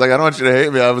to. I was like, I don't want you to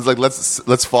hate me. I was like,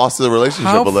 let's foster the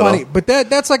relationship a little. Funny, but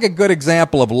that's like a good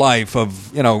example of life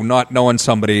of not knowing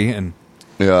somebody and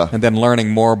then learning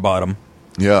more about them.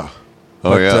 Yeah.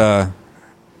 Oh but, yeah.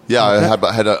 Yeah,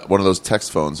 I had one of those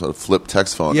text phones, a flip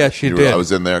text phone. Yes, you did. I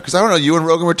was in there because I don't know. You and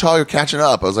Rogan were talking, catching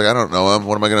up. I was like, I don't know him.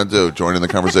 What am I going to do? Join in the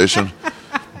conversation?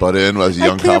 Butt in as a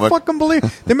young comic? I can't fucking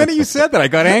believe. The minute you said that, I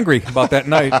got angry about that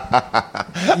night.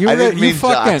 I didn't mean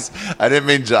jocks. I didn't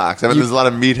mean jocks. I mean, there's a lot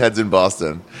of meatheads in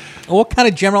Boston. What kind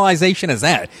of generalization is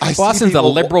that? Boston's a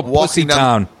liberal pussy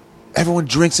town. Everyone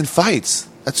drinks and fights.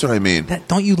 That's what I mean.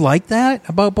 Don't you like that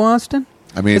about Boston?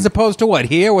 I mean, as opposed to what,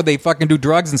 here where they fucking do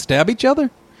drugs and stab each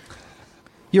other?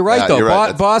 You're right, though. You're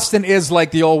right. Boston is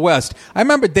like the Old West. I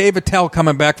remember Dave Attell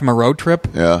coming back from a road trip.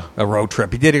 Yeah. A road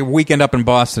trip. He did a weekend up in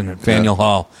Boston at Faneuil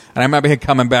Hall. And I remember him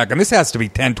coming back, and this has to be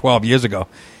 10, 12 years ago,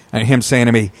 and him saying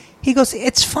to me, he goes,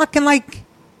 it's fucking like...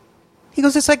 He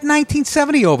goes, it's like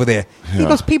 1970 over there. Yeah. He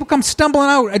goes, people come stumbling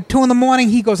out at 2 a.m.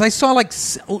 He goes, I saw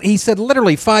he said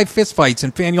literally 5 fistfights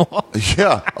in Faneuil Hall.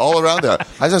 Yeah, all around there.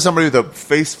 I saw somebody with a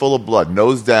face full of blood,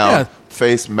 nose down,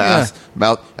 face, mask,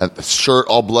 mouth, and shirt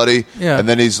all bloody. Yeah. And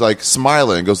then he's like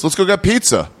smiling and goes, let's go get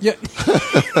pizza. Yeah.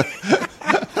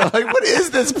 Like, what is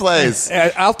this place?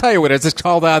 I'll tell you what it is. It's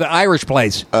called the Irish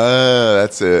Place.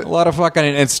 That's it. A lot of fucking,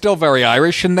 and it's still very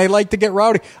Irish, and they like to get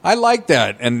rowdy. I like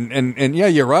that, and yeah,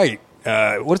 you're right.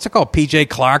 What's it called? PJ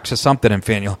Clark's or something in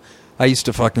Faneuil. I used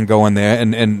to fucking go in there,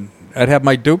 and I'd have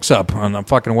my Dukes up on the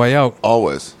fucking way out.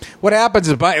 Always. What happens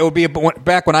is, it would be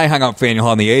back when I hung out in Faneuil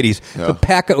Hall in the 80s,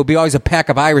 it would be always a pack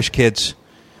of Irish kids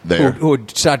who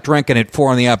would start drinking at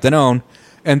 4 in the afternoon,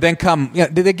 and then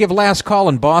they give last call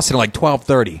in Boston at like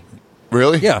 12:30.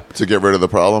 Really? Yeah. To get rid of the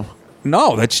problem?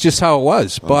 No, that's just how it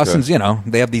was. Boston's,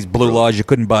 they have these blue laws. You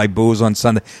couldn't buy booze on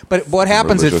Sunday. But what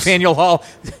happens at Faneuil Hall,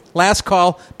 last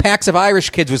call, packs of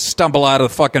Irish kids would stumble out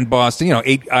of fucking Boston.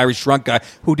 8 Irish drunk guy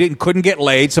who couldn't get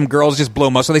laid. Some girls just blew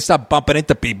them up, so they stopped bumping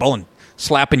into people and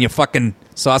slapping your fucking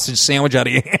sausage sandwich out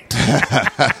of your hand.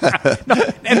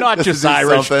 And not just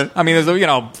Irish. Something. I mean, there's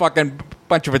a fucking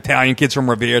bunch of Italian kids from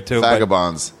Revere too.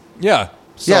 Vagabonds. Yeah.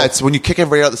 So, yeah, it's when you kick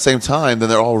everybody out at the same time, then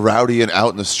they're all rowdy and out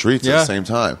in the streets at the same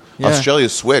time. Yeah. Australia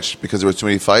switched because there were too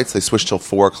many fights. They switched till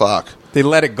 4 o'clock. They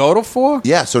let it go to 4?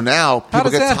 Yeah, so now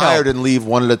people get tired and leave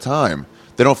one at a time.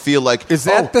 They don't feel like, it's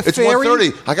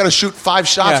 1:30. I got to shoot 5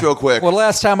 shots real quick. Well,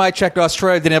 last time I checked,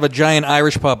 Australia didn't have a giant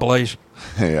Irish population.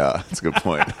 Yeah, that's a good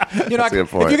point. That's a good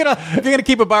point. If you're gonna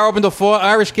keep a bar open till 4,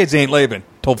 Irish kids ain't leaving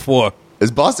till 4. Is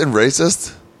Boston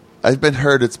racist? I've been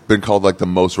heard it's been called like the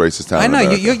most racist town. I know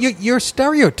in America. your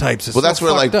stereotypes. Is that's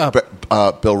where like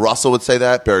Bill Russell would say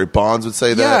that. Barry Bonds would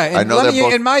say that. Yeah, I know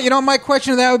that. My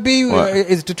question to that would be: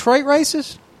 is Detroit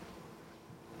racist?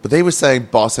 But they were saying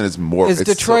Boston is more. Is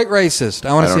Detroit racist?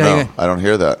 I want to see. I don't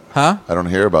hear that. Huh? I don't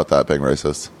hear about that being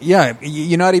racist. Yeah,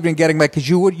 you're not even getting that because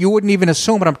you wouldn't even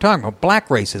assume what I'm talking about. Black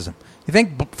racism. You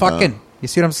think fucking? You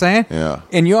see what I'm saying? Yeah.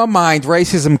 In your mind,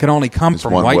 racism can only come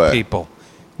from white people.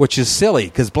 Which is silly,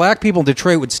 because black people in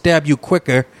Detroit would stab you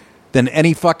quicker than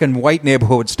any fucking white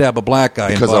neighborhood would stab a black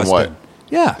guy because in Boston. I'm white.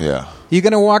 Yeah. Yeah. You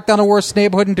going to walk down the worst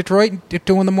neighborhood in Detroit at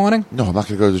 2 in the morning? No, I'm not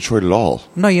going to go to Detroit at all.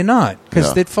 No, you're not,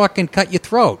 because they'd fucking cut your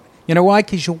throat. You know why?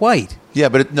 Because you're white. Yeah,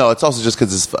 but it's also just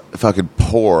because it's fucking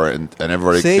poor and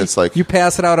everybody gets like... You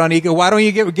pass it out on ego. Why don't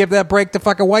you give that break to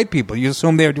fucking white people? You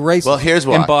assume they're racist. Well, here's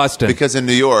why. In Boston. Because in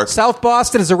New York... South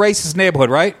Boston is a racist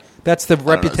neighborhood, right? That's the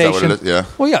reputation. Is that what it is? Yeah.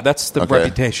 Well, yeah, that's the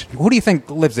reputation. Who do you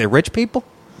think lives there? Rich people?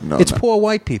 No, it's poor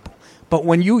white people. But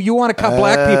when you want to cut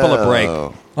black people a break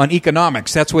on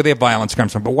economics, that's where their violence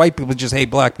comes from. But white people just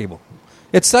hate black people.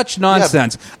 It's such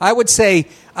nonsense. Yeah. I would say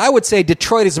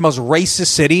Detroit is the most racist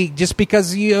city just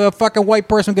because a fucking white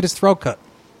person would get his throat cut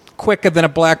quicker than a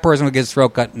black person would get his throat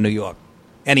cut in New York.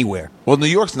 Anywhere. Well, New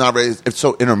York's not racist. It's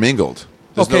so intermingled.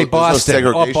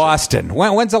 Boston. Boston.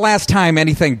 When's the last time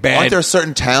anything bad? Aren't there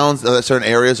certain towns, certain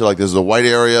areas, like this is a white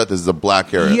area, this is a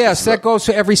black area? Yes, that goes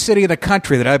to every city in the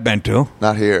country that I've been to.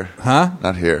 Not here. Huh?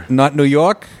 Not here. Not New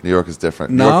York? New York is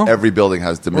different. No? New York, every building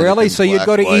has Dominican. Really? So you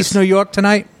go to East New York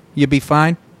tonight? You'd be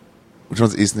fine? Which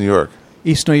one's East New York?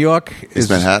 East New York is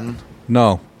Manhattan?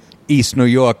 No. East New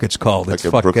York, it's called. Like it's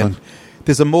fucking... Brooklyn?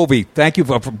 There's a movie. Thank you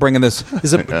for bringing this.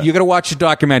 You're going to watch the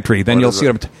documentary. Then you'll see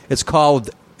it. It's called...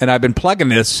 And I've been plugging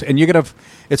this, and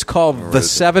it's called The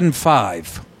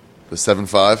 7-5. The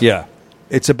 7-5? Yeah.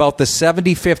 It's about the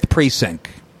 75th precinct.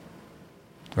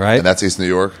 Right? And that's East New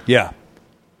York? Yeah.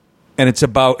 And this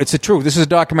is a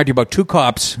documentary about 2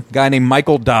 cops, a guy named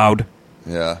Michael Dowd.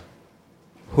 Yeah.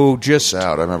 Who just...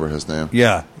 Dowd, I remember his name.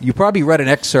 Yeah. You probably read an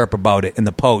excerpt about it in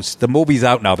the Post. The movie's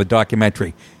out now, the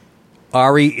documentary.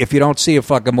 Ari, if you don't see a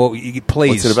fucking movie,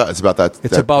 please. What's it about? It's about that...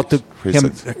 It's about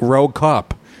him, rogue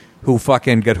cop. Who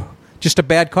fucking just a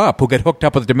bad cop who got hooked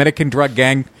up with a Dominican drug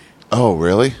gang. Oh,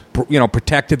 really?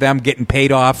 Protected them, getting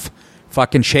paid off,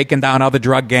 fucking shaking down other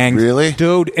drug gangs. Really?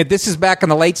 Dude, this is back in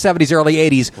the late 70s, early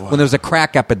 80s when there was a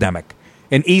crack epidemic.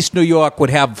 And East New York would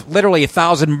have literally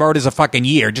 1,000 murders a fucking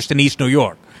year just in East New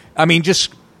York. I mean,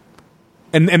 just...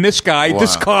 And this guy,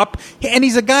 this cop, and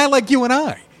he's a guy like you and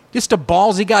I. Just a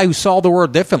ballsy guy who saw the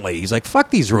world differently. He's like,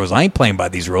 fuck these rules. I ain't playing by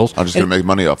these rules. I'm just going to make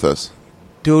money off this.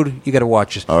 Dude, you got to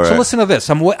watch this. All right. So listen to this.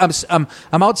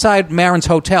 I'm outside Marin's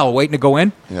hotel waiting to go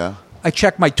in. Yeah. I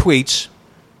checked my tweets.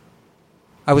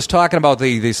 I was talking about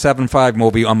the 7-5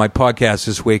 movie on my podcast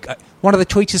this week. One of the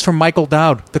tweets is from Michael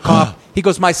Dowd, the cop. He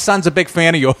goes, "My son's a big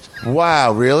fan of yours."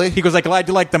 Wow, really? He goes, "I'm glad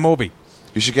you like the movie."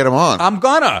 You should get him on. I'm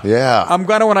gonna. Yeah. I'm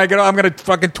gonna when I get on. I'm gonna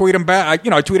fucking tweet him back.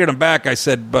 I tweeted him back. I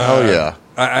said, "Oh yeah."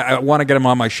 I want to get him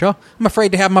on my show. I'm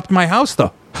afraid to have him up to my house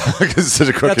though. Because it's such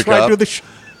a crooked That's why cop. I do the show.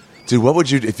 Dude, what would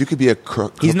you... If you could be a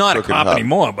crook... He's not a cop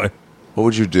anymore, but... What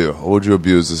would you do? What would you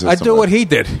abuse the system I'd do what he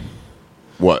did.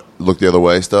 What? Look the other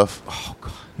way stuff? Oh,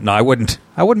 God. No, I wouldn't.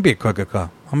 I wouldn't be a crooked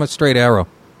cop. I'm a straight arrow.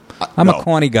 I'm a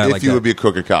corny guy like that. If you would be a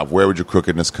crooked cop, where would your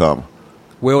crookedness come?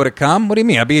 Where would it come? What do you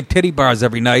mean? I'd be at titty bars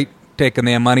every night, taking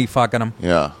their money, fucking them.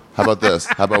 Yeah. How about this?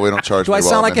 How about we don't charge? Do I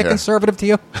sound like a conservative to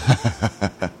you?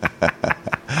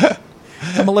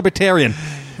 I'm a libertarian.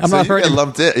 I'm not hurting.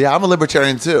 Lumped in. Yeah, I'm a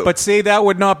libertarian too. But see, that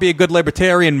would not be a good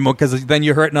libertarian because then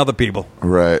you're hurting other people.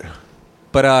 Right.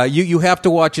 But you have to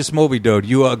watch this movie, dude.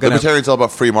 You are gonna. Libertarian's all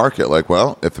about free market. Like,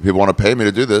 well, if the people want to pay me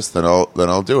to do this, then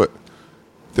I'll do it.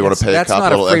 If they want to pay that's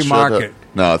capital not a free extra market.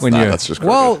 No, it's not. That's just crooked.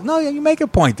 Well, no, you make a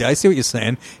point there. I see what you're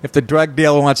saying. If the drug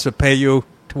dealer wants to pay you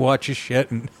to watch his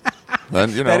shit, and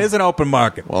then that is an open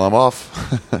market. Well, I'm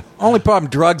off. Only problem: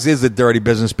 drugs is a dirty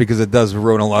business because it does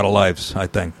ruin a lot of lives. I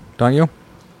think, don't you?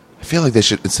 I feel like they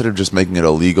should, instead of just making it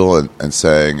illegal and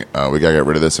saying we got to get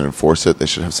rid of this and enforce it, they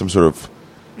should have some sort of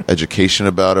education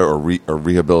about it or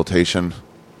rehabilitation.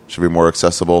 Should be more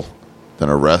accessible than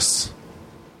arrests,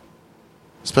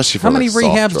 especially for how many soft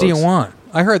rehabs drugs. do you want?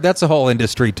 I heard that's a whole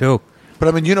industry too. But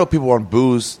I mean, people on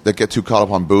booze that get too caught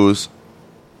up on booze,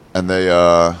 and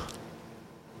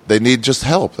they need just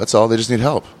help. That's all. They just need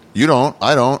help. You don't.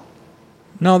 I don't.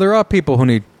 No, there are people who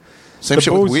need. Same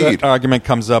shit with weed. Argument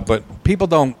comes up, but people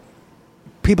don't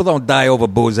die over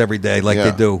booze every day like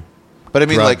they do. But I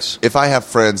mean, drugs. like, if I have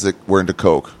friends that were into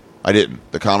coke, I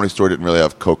didn't. The Comedy Store didn't really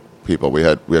have coke people. We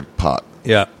had pot.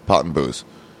 Yeah, pot and booze.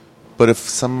 But if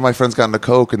some of my friends got into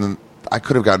coke, and then I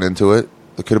could have gotten into it,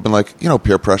 it could have been like,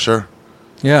 peer pressure.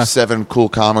 Yeah, 7 cool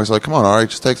comics like, come on, all right,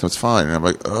 just take some, it's fine. And I'm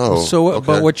like, oh. So, okay.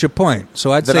 But what's your point?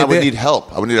 So I'd then say I would need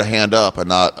help. I would need a hand up and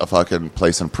not a fucking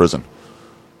place in prison.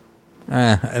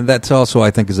 And that's also, I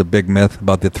think, is a big myth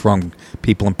about the throwing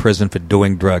people in prison for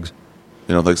doing drugs.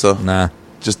 You don't think so? Nah.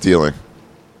 Just dealing.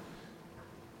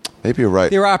 Maybe you're right.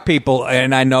 There are people,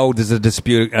 and I know there's a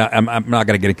dispute. I'm not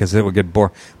going to get it because it would get bored.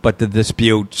 But the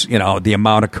disputes, the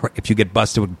amount of if you get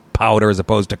busted with powder as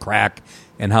opposed to crack,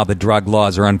 and how the drug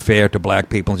laws are unfair to black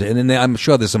people, and then I'm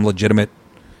sure there's some legitimate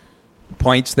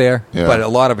points there. Yeah. But a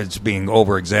lot of it's being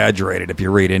over exaggerated if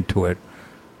you read into it.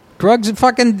 Drugs and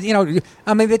fucking,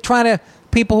 they're trying to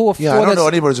people who are. Yeah, I don't know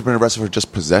anybody who's been arrested for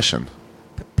just possession.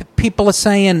 People are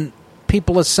saying.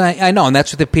 I know, and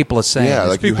that's what the people are saying. Yeah,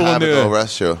 like you have it, they'll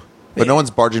arrest you. But no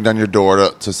one's barging down your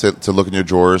door to look in your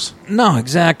drawers. No,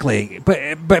 exactly.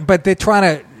 But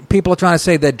they're people are trying to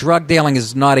say that drug dealing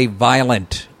is not a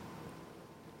violent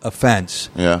offense.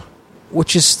 Yeah.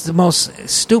 Which is the most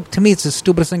stupid. To me, it's the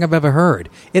stupidest thing I've ever heard.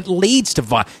 It leads to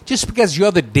violence. Just because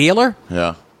you're the dealer.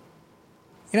 Yeah.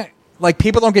 Like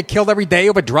people don't get killed every day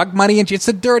over drug money, and it's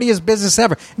the dirtiest business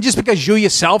ever. And just because you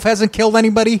yourself hasn't killed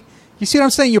anybody. You see what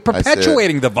I'm saying? You're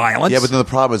perpetuating the violence. Yeah, but then the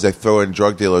problem is they throw in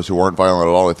drug dealers who weren't violent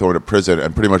at all. They throw into prison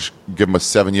and pretty much give them a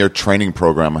 7-year training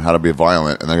program on how to be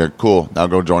violent. And they go, cool, now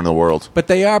go join the world. But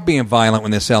they are being violent when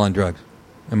they're selling drugs,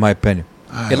 in my opinion.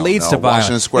 It leads to violence.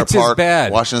 Washington Square it's Park.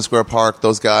 Bad. Washington Square Park,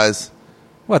 those guys.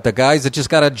 What, the guys that just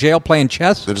got out of jail playing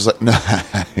chess? They're just like, nah.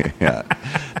 Yeah.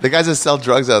 The guys that sell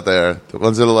drugs out there, the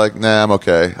ones that are like, nah, I'm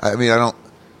okay. I mean, I don't.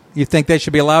 You think they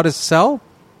should be allowed to sell?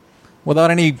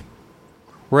 Without any.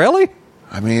 Really?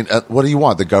 I mean, what do you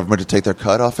want? The government to take their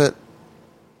cut off it?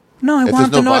 No, I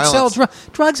want them to not sell drugs.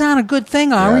 Drugs aren't a good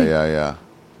thing, Ari. Yeah.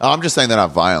 Oh, I'm just saying they're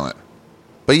not violent.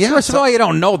 But yeah. First of all, you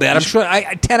don't know that. I'm sure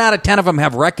 10 out of 10 of them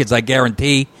have records, I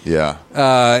guarantee. Yeah.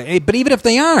 But even if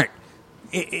they aren't,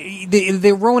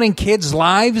 they're ruining kids'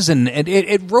 lives, and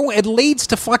it leads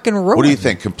to fucking ruin. What do you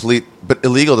think? But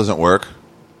illegal doesn't work.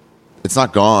 It's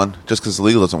not gone just because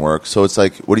illegal doesn't work. So it's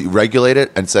like, what do you regulate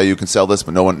it and say you can sell this,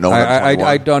 but no one.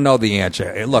 I don't know the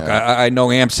answer. Look, I know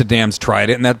Amsterdam's tried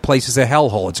it, and that place is a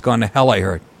hellhole. It's gone to hell. I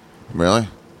heard. Really?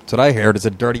 That's what I heard. It's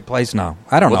a dirty place now.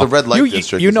 I don't know. The red light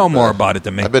district. You know more about it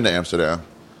than me. I've been to Amsterdam.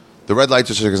 The red light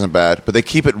district isn't bad, but they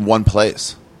keep it in one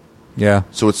place. Yeah.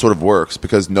 So it sort of works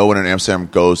because no one in Amsterdam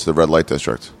goes to the red light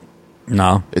district.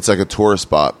 No. It's like a tourist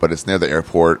spot, but it's near the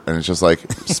airport, and it's just like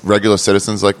regular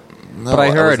citizens like. No, but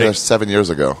I heard was there 7 years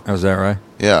ago. Oh, is that right?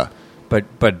 Yeah.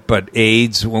 But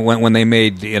AIDS when they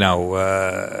made they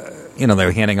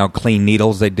were handing out clean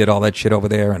needles. They did all that shit over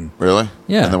there, and really,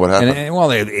 yeah. And then what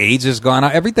happened? AIDS has gone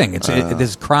up. Everything.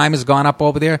 This crime has gone up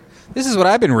over there. This is what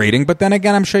I've been reading. But then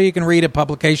again, I'm sure you can read a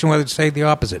publication where they say the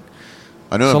opposite.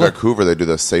 I know in Vancouver they do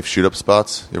the safe shoot up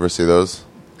spots. You ever see those?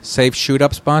 Safe shoot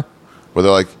up spot? Where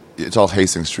they're like, it's all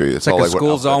Hastings Street. It's like all a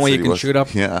school zone where you can shoot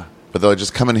up. Yeah. But they'll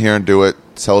just come in here and do it.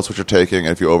 Tell us what you're taking, and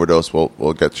if you overdose,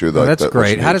 we'll get you. That's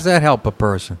great. How does that help a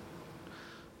person?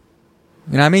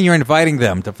 You know what I mean? You're inviting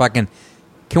them to fucking.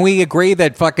 Can we agree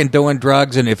that fucking doing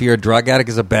drugs and if you're a drug addict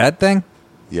is a bad thing?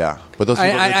 Yeah, but those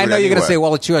people. I know you're going to say,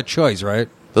 well, it's your choice, right?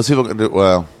 Those people can do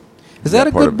well. Is that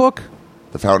a good book?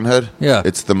 The Fountainhead? Yeah,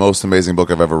 it's the most amazing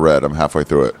book I've ever read. I'm halfway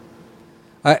through it.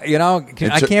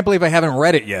 I can't believe I haven't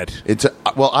read it yet.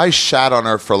 Well, I shat on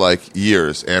her for like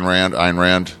years, Ayn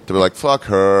Rand, to be like, fuck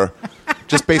her,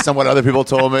 just based on what other people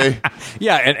told me.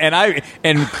 Yeah,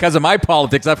 and because of my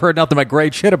politics, I've heard nothing but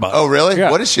great shit about her. Oh, really?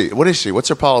 Yeah. What is she? What's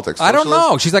her politics? I don't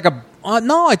know. She's like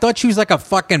no, I thought she was like a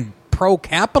fucking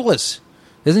pro-capitalist.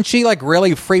 Isn't she like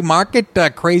really free market,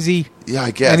 crazy? Yeah,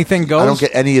 I guess. Anything goes? I don't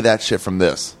get any of that shit from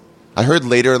this. I heard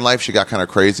later in life she got kind of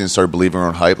crazy and started believing her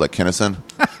own hype, like Kinnison.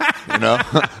 You know?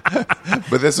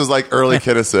 But this was like early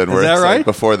Kinnison, where it's right? like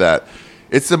before that.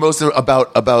 It's the most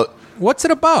about. What's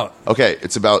it about? Okay,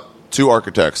 it's about two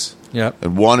architects. Yep.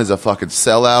 And one is a fucking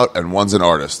sellout, and one's an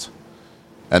artist.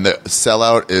 And the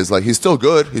sellout is like, he's still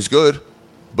good. He's good.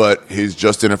 But he's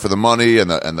just in it for the money and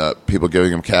the people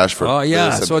giving him cash for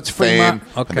this, so it's free fame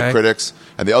and the critics.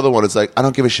 And the other one is like, I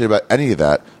don't give a shit about any of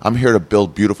that. I'm here to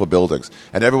build beautiful buildings.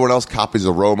 And everyone else copies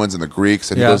the Romans and the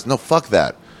Greeks. And he goes, no, fuck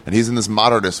that. And he's in this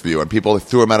modernist view. And people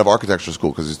threw him out of architecture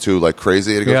school because he's too like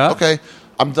crazy. And he goes, okay,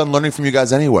 I'm done learning from you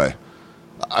guys anyway.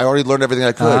 I already learned everything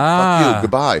I could. Fuck you.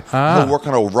 Goodbye. He'll work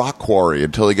on a rock quarry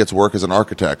until he gets work as an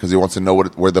architect because he wants to know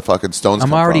where the fucking stones come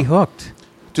from. I'm already hooked.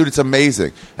 Dude, it's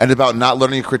amazing. And about not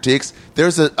learning critiques, I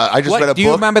just read a book. Do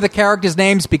you remember the characters'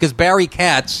 names? Because Barry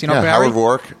Katz, Barry? Howard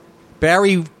Rourke.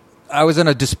 Barry, I was in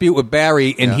a dispute with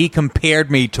Barry, and he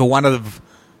compared me to one of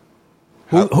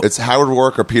it's Howard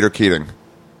Rourke or Peter Keating.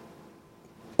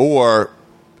 Or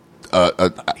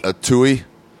a Tui.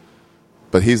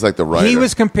 But he's like the writer. He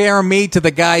was comparing me to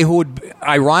the guy who would,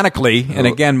 ironically, and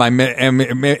again, my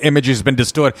image has been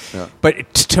distorted,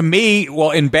 but to me,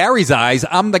 well, in Barry's eyes,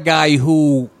 I'm the guy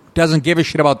who doesn't give a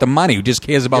shit about the money, who just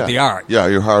cares about the art. Yeah,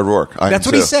 you're Howard Rourke. That's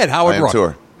what he said, Howard Rourke.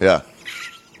 Too. Yeah.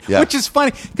 Yeah. Which is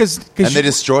funny because and they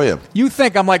destroy him. You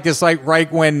think I'm like this like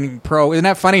right wing pro? Isn't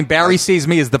that funny? Barry sees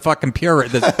me as the fucking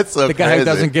purist, the guy who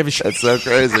doesn't give a shit. That's so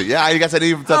crazy. Yeah, you guys had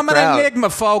even tough I'm an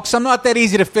enigma, folks. I'm not that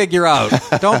easy to figure out.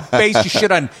 Don't base your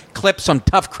shit on clips on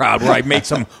Tough Crowd where I made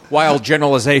some wild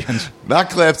generalizations. Not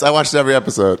clips. I watched every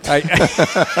episode. That's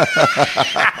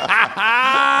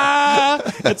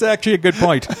actually a good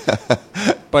point.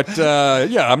 But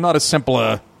I'm not as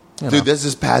simple. Dude, there's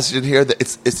this passage in here that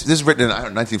this is written in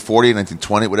 1940,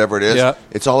 1920, whatever it is. Yeah.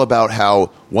 It's all about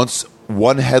how once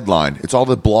one headline, it's all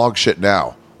the blog shit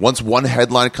now. Once one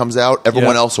headline comes out,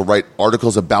 everyone else will write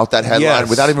articles about that headline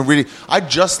without even reading. I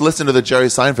just listened to the Jerry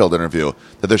Seinfeld interview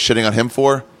that they're shitting on him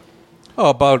for. Oh,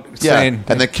 about saying...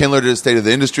 And then Kindler did a State of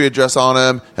the Industry address on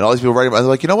him, and all these people writing about it. They're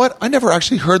like, you know what? I never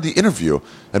actually heard the interview.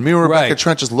 And me and Rebecca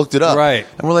Trent just looked it up. Right.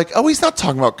 And we're like, oh, he's not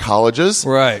talking about colleges.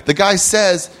 Right. The guy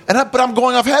says, but I'm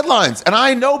going off headlines, and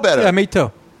I know better. Yeah, me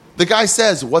too. The guy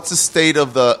says, "What's the state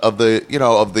of the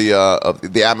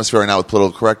atmosphere right now with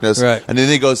political correctness?" Right. And then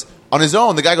he goes on his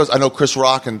own. The guy goes, "I know Chris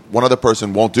Rock and one other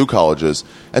person won't do colleges,"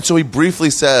 and so he briefly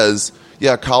says,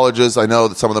 "Yeah, colleges. I know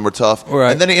that some of them are tough."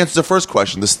 Right. And then he answers the first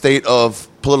question: the state of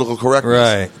political correctness.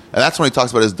 Right. And that's when he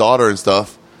talks about his daughter and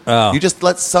stuff. Oh. You just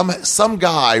let some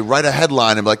guy write a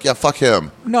headline and be like, "Yeah, fuck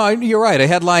him." No, you're right. A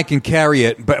headline can carry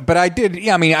it, but I did.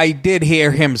 Yeah, I mean, I did hear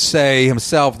him say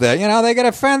himself that they get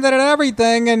offended at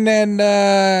everything, and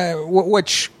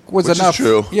which was enough. Is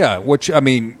true. Yeah, which I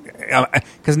mean,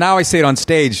 because now I say it on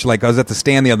stage. Like I was at the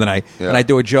Stand the other night, and I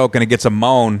do a joke, and it gets a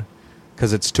moan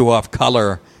because it's too off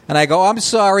color, and I go, "I'm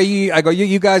sorry." I go,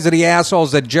 "You guys are the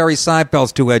assholes that Jerry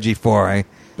Seinfeld's too edgy for."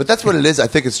 But that's what it is. I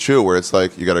think it's true. Where it's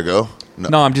like, you got to go.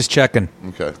 No, I'm just checking.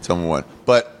 Okay, tell me what.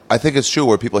 But I think it's true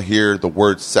where people hear the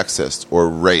word sexist or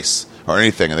race or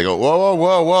anything, and they go, "Whoa, whoa,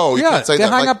 whoa, whoa!" You can't say they're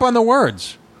that. hung up on the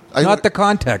words, not the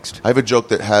context. I have a joke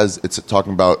that it's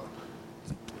talking about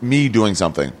me doing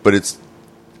something, but it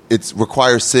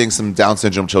requires seeing some Down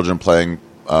syndrome children playing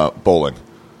bowling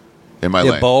in my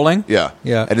lane. Bowling? Yeah.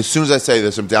 And as soon as I say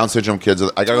there's some Down syndrome kids,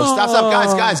 I gotta go, stop,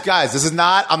 guys. This is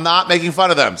not. I'm not making fun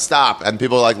of them. Stop. And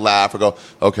people like laugh or go,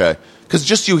 okay. Because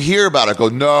just you hear about it, go,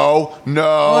 no.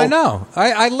 Oh, I know.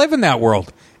 I live in that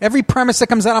world. Every premise that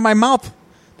comes out of my mouth,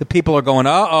 the people are going,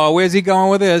 uh-oh, where's he going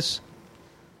with this?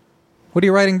 What are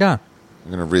you writing down?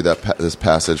 I'm going to read this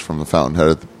passage from the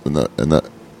Fountainhead in the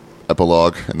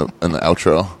epilogue and the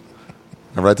outro.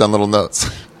 I write down little notes.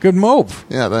 Good move.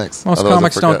 Yeah, thanks. Most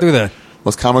comics don't do that.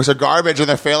 Most comics are garbage when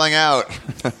they're failing out.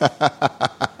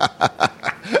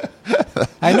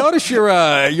 I notice your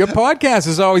podcast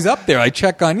is always up there. I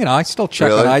check on, I still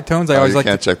check on iTunes. I always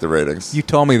can't check the ratings. You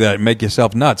told me that. Make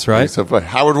yourself nuts, right? So, but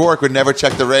Howard Rourke would never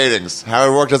check the ratings.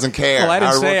 Howard Rourke doesn't care. Well, I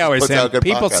didn't say I was him.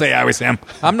 People say I was him.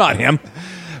 I'm not him.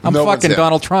 I'm fucking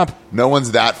Donald Trump. No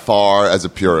one's that far as a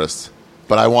purist,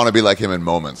 but I want to be like him in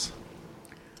moments.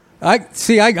 I'm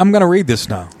going to read this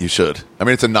now. You should. I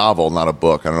mean, it's a novel, not a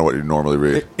book. I don't know what you normally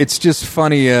read. It's just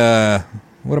funny.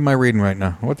 What am I reading right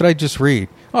now? What did I just read?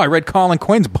 Oh, I read Colin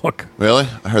Quinn's book. Really?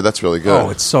 I heard that's really good. Oh,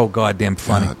 it's so goddamn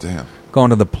funny. God damn.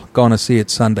 Going to see it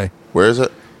Sunday. Where is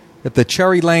it? At the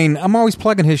Cherry Lane. I'm always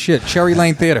plugging his shit. Cherry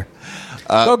Lane Theater.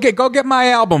 Go get my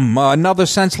album, Another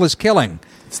Senseless Killing.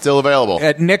 It's still available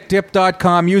at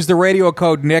nickdip.com. Use the radio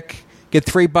code Nick. Get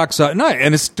 $3 off. No,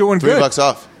 and it's doing good. $3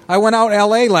 off. I went out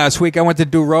L.A. last week. I went to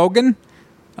do Rogan.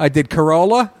 I did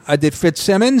Corolla. I did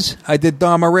Fitzsimmons. I did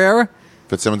Dom Herrera.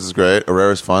 Fitzsimmons is great.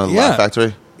 Herrera's fun. Laugh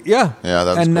Factory. Yeah. Yeah,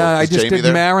 that's and cool. I just Jamie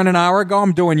did Marin an hour ago.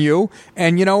 I'm doing you.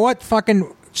 And you know what? Fucking,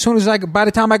 as soon as by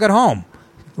the time I got home,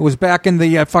 it was back in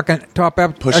the fucking top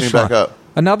pushing echelon. Back up.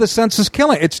 Another Senseless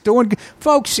Killing. It's doing good.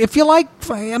 Folks, if you like,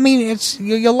 I mean,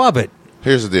 you'll love it.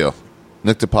 Here's the deal.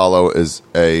 Nick Dipaolo is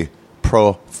a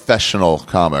professional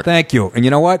comic. Thank you. And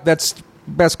you know what? That's the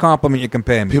best compliment you can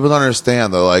pay me. People don't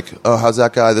understand. They're like, oh, how's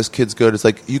that guy? This kid's good. It's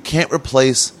like, you can't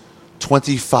replace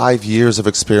 25 years of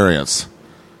experience.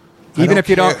 Even if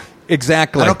you don't.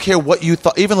 Exactly. I don't care what you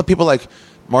thought. Even the people like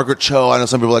Margaret Cho, I know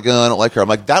some people are like, oh, I don't like her. I'm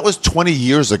like, that was 20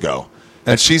 years ago.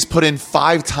 And she's put in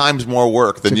 5 times more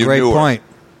work than you knew her. Great point.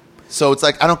 So it's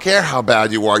like, I don't care how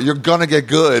bad you are. You're going to get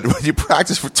good when you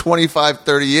practice for 25,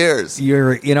 30 years.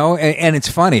 And it's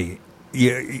funny.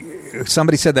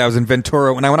 Somebody said that I was in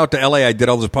Ventura. When I went out to L.A., I did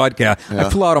all this podcast. Yeah. I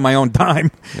flew out on my own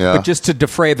dime. Yeah. But just to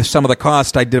defray some of the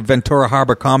cost, I did Ventura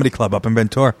Harbor Comedy Club up in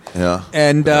Ventura. Yeah.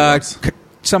 And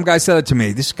some guy said it to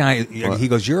me. This guy, he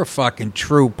goes, you're a fucking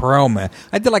true pro, man.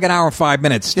 I did like an hour and 5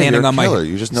 minutes standing on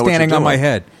You just know standing what you're on my doing.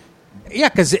 head. Yeah,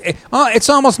 because it's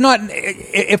almost not,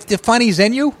 if the funny's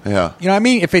in you, yeah. You know what I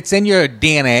mean? If it's in your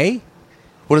DNA.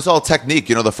 Well, it's all technique.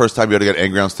 You know, the first time you had to get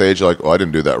angry on stage, you're like, oh, I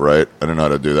didn't do that right. I didn't know how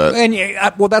to do that.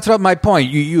 And well, that's what my point.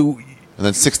 You and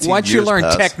then 16 once years you learn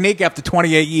pass. technique after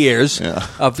 28 years Yeah.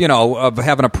 of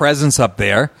having a presence up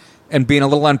there and being a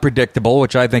little unpredictable,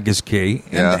 which I think is key.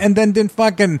 And then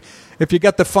fucking, if you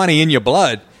got the funny in your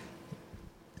blood,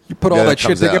 you put all that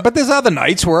shit together. Out. But there's other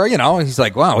nights where, he's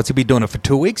like, wow, what's he be doing it for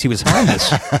 2 weeks? He was harmless.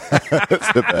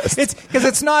 That's the best. It's because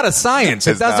it's not a science.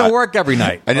 It doesn't work every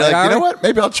night. And you're like, you know what?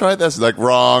 Maybe I'll try this. Like,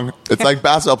 wrong. It's like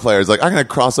basketball players. Like, I'm going to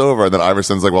cross over. And then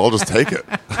Iverson's like, well, I'll just take it.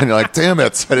 And you're like, damn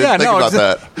it. I didn't think about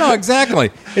that. No,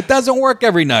 exactly. It doesn't work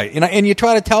every night. And you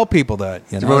try to tell people that.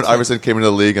 Do you remember when Iverson came into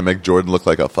the league and make Jordan look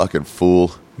like a fucking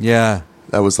fool? Yeah.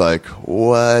 That was like,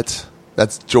 what?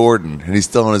 That's Jordan. And he's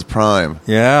still in his prime.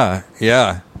 Yeah.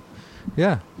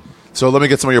 So let me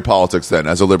get some of your politics then.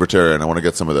 As a libertarian, I want to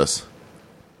get some of this.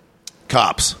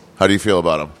 Cops. How do you feel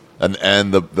about them?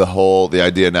 And the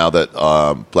idea now that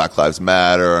Black Lives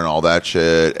Matter and all that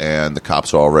shit, and the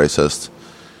cops are all racist.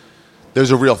 There's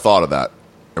a real thought of that.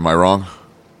 Am I wrong?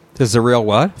 There's a real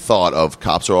what? Thought of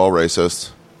cops are all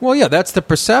racist. Well, yeah, that's the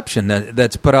perception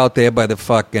that's put out there by the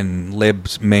fucking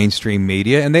libs mainstream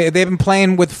media, and they've been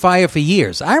playing with fire for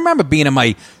years. I remember being in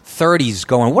my 30s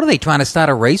going, what are they trying to start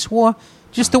a race war?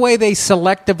 Just the way they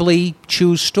selectively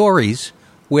choose stories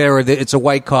where it's a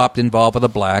white cop involved with a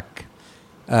black.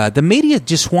 The media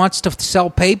just wants to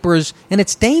sell papers, and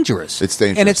it's dangerous. It's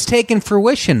dangerous. And it's taken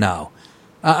fruition now.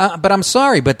 But I'm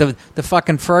sorry, but the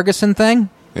fucking Ferguson thing,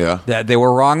 yeah, that they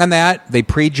were wrong on that. They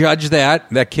prejudged that.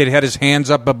 That kid had his hands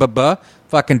up,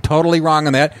 fucking totally wrong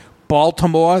on that.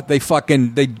 Baltimore, they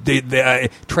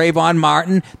Trayvon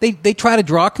Martin, they try to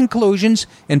draw conclusions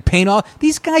and paint all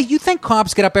these guys. You think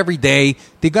cops get up every day?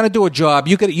 They're going to do a job.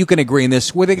 You can agree in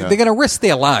this. Where they're going to risk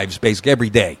their lives basically every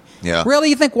day. Yeah.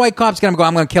 Really, you think white cops going to go?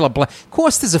 I'm going to kill a black. Of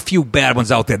course, there's a few bad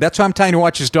ones out there. That's why I'm telling you to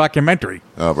watch this documentary.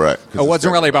 Oh, right. It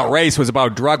wasn't really about race. It was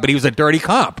about drug, but he was a dirty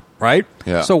cop, right?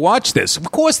 Yeah. So watch this.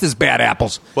 Of course, there's bad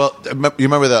apples. Well, you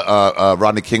remember the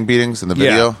Rodney King beatings in the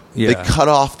video? Yeah. They cut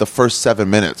off the first 7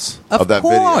 minutes of that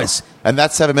course. video. And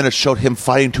that 7 minutes showed him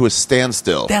fighting to a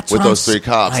standstill That's with what those 3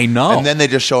 cops. I know. And then they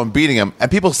just show him beating him. And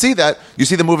people see that. You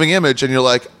see the moving image, and you're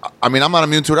like, I mean, I'm not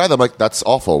immune to it either. I'm like, that's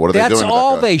awful. What are they doing? That's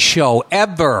all they show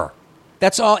ever.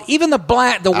 That's all. Even the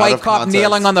white cop context.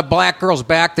 kneeling on the black girl's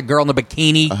back, the girl in the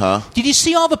bikini. Uh-huh. Did you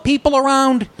see all the people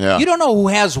around? Yeah. You don't know who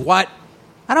has what.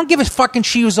 I don't give a fucking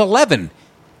she was 11.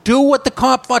 Do what the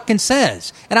cop fucking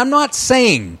says. And I'm not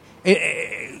saying,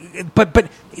 but the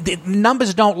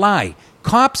numbers don't lie.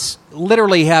 Cops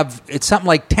literally have, it's something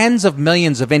like tens of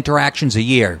millions of interactions a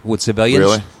year with civilians.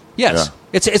 Really? Yes. Yeah.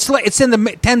 It's in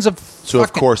the tens of. So,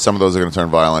 of course, some of those are going to turn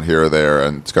violent here or there,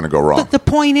 and it's going to go wrong. The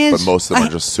point is, but most of them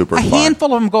are just super fine. A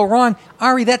handful of them go wrong.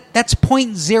 Ari, that's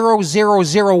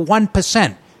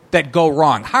 0.0001% that go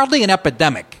wrong. Hardly an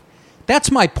epidemic.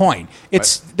 That's my point.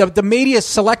 It's the media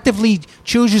selectively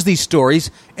chooses these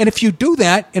stories, and if you do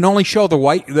that and only show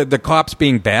the cops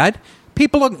being bad,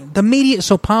 the media is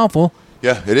so powerful.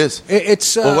 Yeah, it is.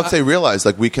 It's well, once they realize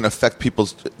like we can affect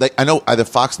people's. Like, I know either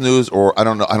Fox News or I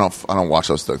don't know. I don't watch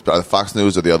those things, but either Fox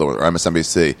News or the other one or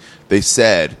MSNBC. They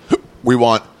said we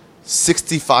want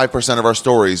 65% of our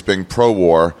stories being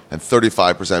pro-war and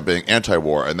 35% being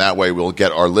anti-war, and that way we'll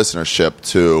get our listenership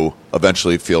to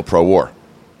eventually feel pro-war.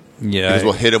 Yeah, because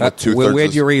we'll hit them with 2/3.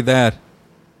 Where'd you read that?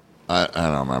 I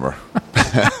don't remember.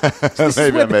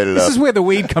 Maybe I made it up. This is where the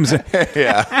weed comes in.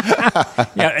 Yeah.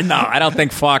 Yeah. No, I don't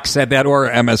think Fox said that or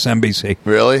MSNBC.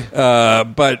 Really?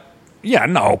 But yeah,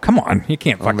 no, come on, you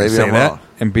can't fucking say I'm that wrong.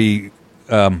 and be.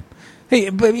 Hey,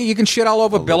 but you can shit all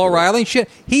over Bill O'Reilly and shit.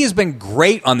 He has been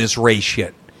great on this race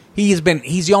shit. He's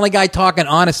the only guy talking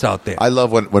honest out there. I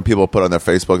love when people put on their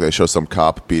Facebook, they show some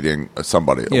cop beating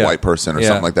somebody, a white person or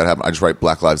something like that happen. I just write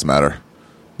Black Lives Matter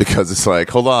because it's like,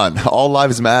 hold on, all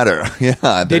lives matter.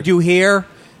 Yeah. Did you hear?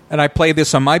 And I played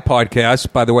this on my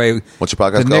podcast, by the way. What's your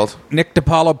podcast called? Nick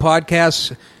Dipaolo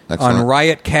podcast. Excellent. On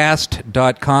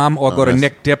riotcast.com or go to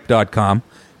nickdip.com.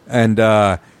 And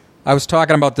I was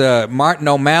talking about the Martin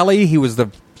O'Malley. He was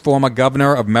the former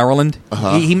governor of Maryland.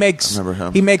 He makes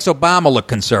Obama look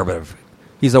conservative.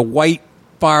 He's a white,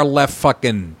 far left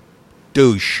fucking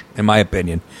douche, in my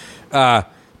opinion. But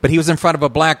he was in front of a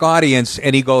black audience,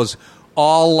 and he goes,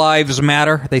 all lives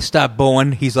matter. They stopped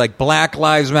booing. He's like, black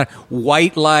lives matter.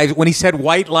 White lives. When he said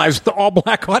white lives, the all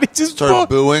black audiences started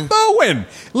booing.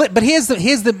 But here's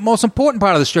the most important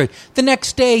part of the story. The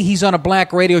next day, he's on a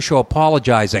black radio show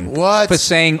apologizing for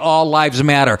saying all lives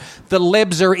matter. The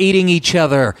libs are eating each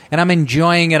other, and I'm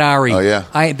enjoying it, Ari. Oh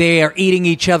yeah, they are eating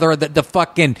each other. The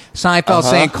fucking Seinfeld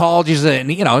saying colleges, and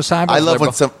Seinfeld. I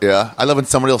love when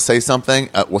somebody will say something,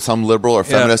 some liberal or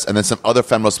feminist, and then some other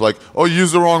feminist will be like, oh, you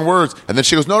used the wrong words. And then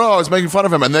she goes, no, I was making fun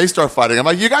of him. And they start fighting. I'm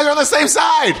like, you guys are on the same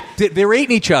side. They're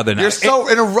eating each other now. You're so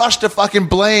in a rush to fucking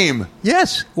blame.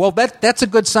 Yes. Well, that's a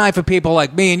good sign for people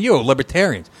like me and you,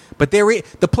 libertarians. But the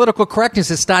political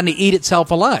correctness is starting to eat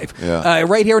itself alive. Yeah.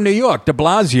 Right here in New York, de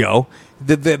Blasio,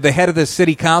 the head of the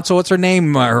city council, what's her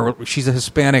name? She's a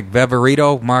Hispanic,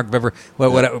 Mark Vever.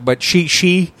 Whatever. But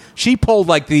she pulled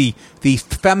like the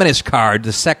feminist card, the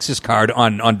sexist card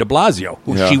on de Blasio,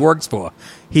 who she works for.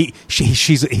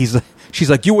 She's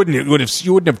like, you wouldn't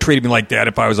have treated me like that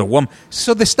if I was a woman.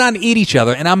 So they're starting to eat each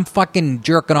other, and I'm fucking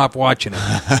jerking off watching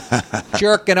it.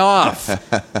 Jerking off.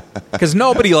 Because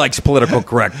nobody likes political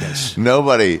correctness.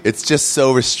 Nobody. It's just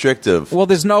so restrictive. Well,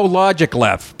 there's no logic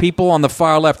left. People on the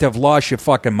far left have lost your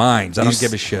fucking minds. I don't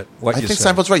give a shit what you say. I think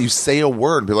Seinfeld's right. You say a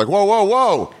word and be like, whoa, whoa,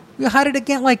 whoa. How did it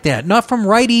get like that? Not from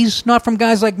righties, not from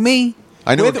guys like me.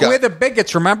 I know we're the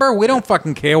bigots, remember? We don't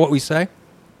fucking care what we say.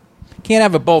 Can't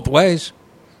have it both ways.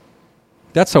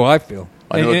 That's how I feel.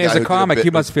 As a comic,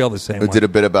 you must feel the same way. Who did a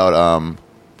bit about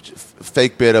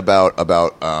fake bit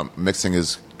about mixing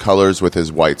his colors with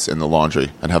his whites in the laundry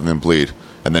and having them bleed,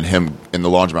 and then him in the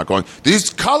laundromat going, these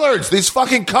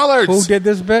fucking colors. Who did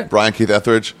this bit? Brian Keith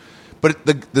Etheridge. But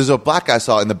there's a black guy I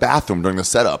saw in the bathroom during the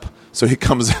setup. So he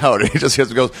comes out and he just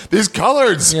goes, these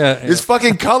coloreds, these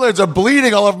fucking coloreds are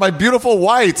bleeding all over my beautiful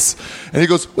whites. And he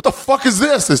goes, what the fuck is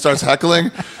this? And he starts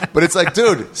heckling. But it's like,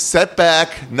 dude, set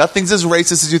back. Nothing's as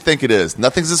racist as you think it is.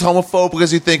 Nothing's as homophobic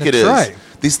as you think it is. Right.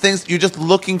 These things, you're just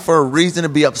looking for a reason to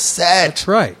be upset. That's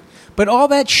right. But all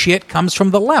that shit comes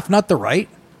from the left, not the right.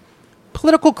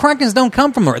 Political correctness don't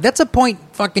come from the right. That's a point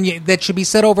fucking that should be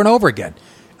said over and over again.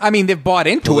 I mean, they've bought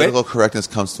into Political correctness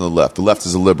comes from the left. The left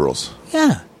is the liberals.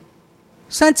 Yeah.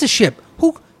 Censorship.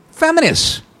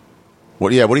 Feminists.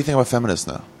 What do you think about feminists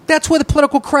now? That's where the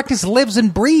political correctness lives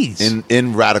and breathes.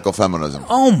 In radical feminism.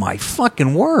 Oh my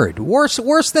fucking word.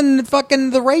 Worse than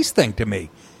fucking the race thing to me.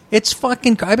 It's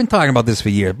fucking... I've been talking about this for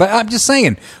years. But I'm just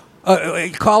saying,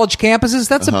 college campuses,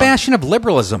 that's a bastion of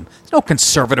liberalism. There's no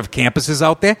conservative campuses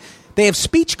out there. They have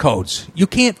speech codes. You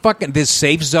can't fucking... There's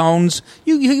safe zones.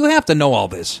 You have to know all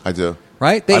this. I do.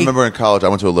 Right? I remember in college, I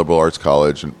went to a liberal arts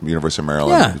college in University of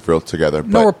Maryland. Yeah. We drove together.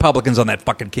 No Republicans on that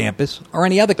fucking campus or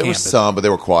any other campus. There were some, but they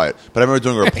were quiet. But I remember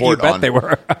doing a report on they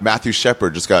were. Matthew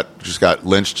Shepard just got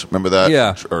lynched. Remember that?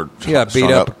 Yeah.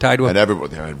 Beat up, tied to him. And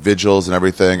everybody, they had vigils and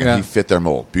everything, and he fit their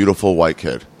mold. Beautiful white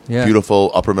kid. Yeah.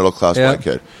 Beautiful upper middle class white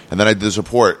kid. And then I did this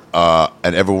report,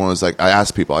 and everyone was like, I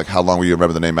asked people, like, how long will you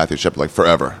remember the name Matthew Shepard? Like,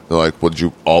 forever. They're like, well, did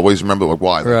you always remember? Like,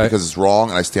 why? Like, because it's wrong,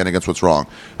 and I stand against what's wrong.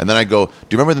 And then I go, do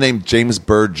you remember the name James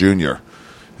Byrd Jr.?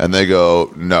 And they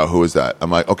go, no, who is that?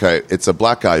 I'm like, okay, it's a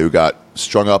black guy who got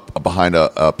strung up behind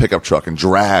a pickup truck and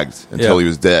dragged until he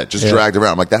was dead. Just dragged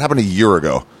around. I'm like, that happened a year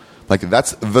ago. Like,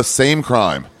 that's the same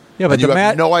crime. Yeah, but you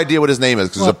have no idea what his name is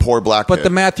because he's a poor black kid. But the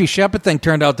Matthew Shepard thing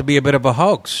turned out to be a bit of a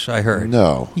hoax, I heard.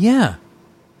 No. Yeah.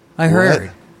 I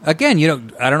heard.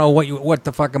 Again, I don't know what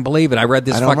to fucking believe in. I read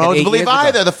this. I don't fucking know what to 8 believe years ago.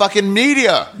 either. The fucking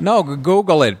media. No,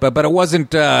 Google it. But it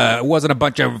wasn't a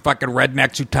bunch of fucking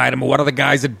rednecks who tied him. One of the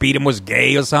guys that beat him was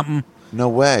gay or something. No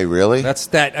way, really? That's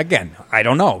that. Again, I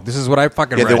don't know. This is what I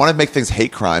fucking read. They want to make things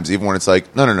hate crimes, even when it's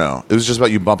like, no. It was just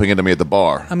about you bumping into me at the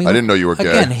bar. I didn't know you were gay.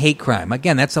 Again, hate crime.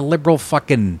 Again, that's a liberal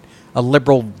fucking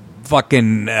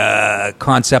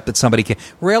concept that somebody can.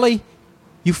 Really?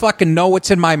 You fucking know what's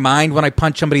in my mind when I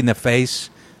punch somebody in the face?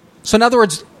 So in other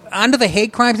words, under the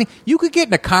hate crime thing, you could get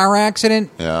in a car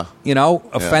accident, a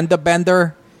fender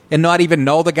bender, and not even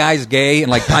know the guy's gay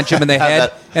and like punch him in the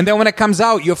head. And then when it comes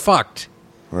out, you're fucked.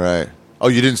 Right. Oh,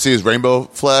 you didn't see his rainbow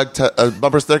flag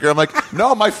bumper sticker? I'm like,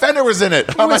 no, my fender was in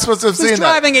it. How am I supposed to have seen that? He was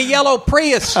driving a yellow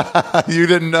Prius. You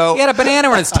didn't know? He had a banana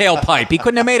in his tailpipe. He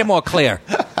couldn't have made it more clear.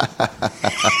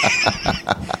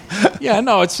 Yeah,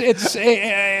 no, it's.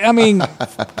 I mean,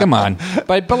 come on.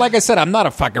 But like I said, I'm not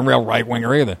a fucking real right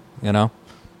winger either.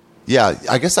 Yeah,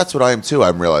 I guess that's what I am too.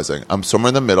 I'm realizing I'm somewhere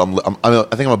in the middle. I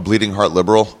think I'm a bleeding heart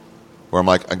liberal, where I'm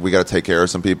like, we got to take care of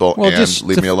some people and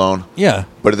leave me alone. Yeah.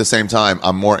 But at the same time,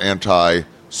 I'm more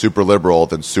anti-super liberal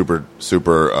than super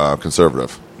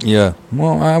conservative. Yeah.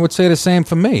 Well, I would say the same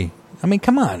for me. I mean,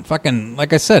 come on, fucking.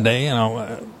 Like I said,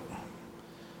 I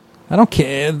don't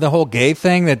care the whole gay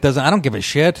thing. I don't give a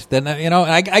shit. Then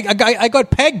I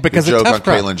got pegged because the of joke tough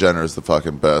crowd. on Caitlyn Jenner is the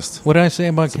fucking best. What did I say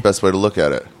about? It's the best way to look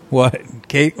at it. What,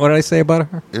 Kate? What did I say about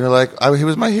her? You're like, he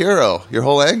was my hero. Your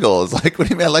whole angle is like, what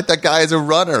do you mean? I like that guy as a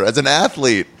runner, as an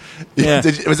athlete. Yeah.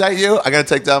 Was that you? I got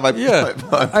to take down my poster.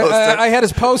 I had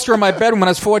his poster in my bedroom when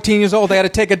I was 14 years old. I had to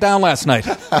take it down last night.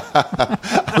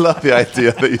 I love the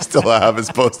idea that you still have his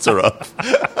poster up.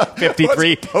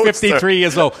 53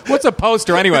 years old. What's a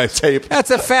poster anyway? Tape.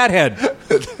 That's a fathead.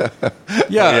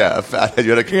 Yeah, a fathead.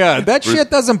 That shit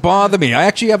doesn't bother me. I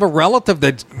actually have a relative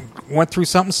that went through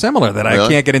something similar that I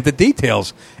can't get into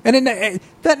details. And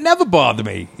that never bothered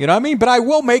me. You know what I mean? But I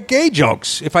will make gay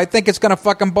jokes if I think it's going to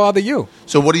fucking bother you.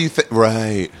 So what do you think?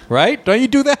 Right. Right? Don't you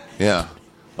do that? Yeah.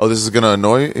 Oh, this is going to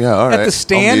annoy you? Yeah, all right. At the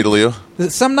stand? I'll needle you.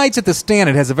 Some nights at the stand,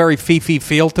 it has a very fee-fee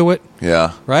feel to it.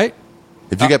 Yeah. Right?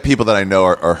 If you get people that I know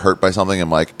are hurt by something, I'm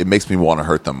like, it makes me want to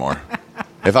hurt them more.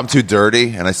 If I'm too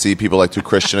dirty and I see people like too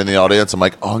Christian in the audience, I'm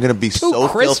like, I'm going to be so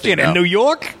filthy Christian now. in New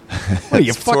York? What, are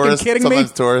you fucking tourists, kidding me?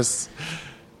 Sometimes tourists.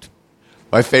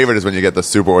 My favorite is when you get the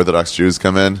super Orthodox Jews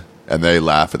come in and they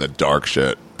laugh at the dark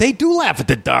shit. They do laugh at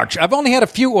the dark shit. I've only had a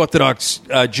few Orthodox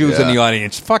Jews in the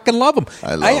audience. Fucking love them.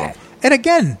 I love them. And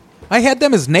again, I had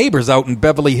them as neighbors out in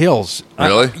Beverly Hills.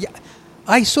 Really?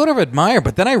 I sort of admire,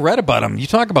 but then I read about them. You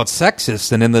talk about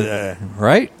sexist and in the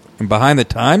right and behind the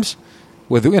times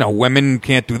with women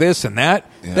can't do this and that.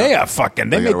 Yeah. They are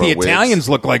fucking. They make the Italians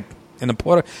look like in the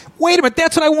Puerto. Wait a minute,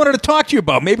 that's what I wanted to talk to you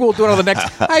about. Maybe we'll do it on the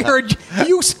next. I heard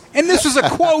you, and this was a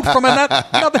quote from another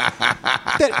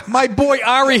that my boy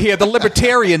Ari here, the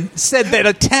libertarian, said that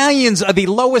Italians are the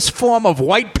lowest form of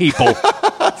white people.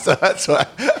 So that's why.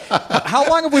 How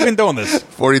long have we been doing this?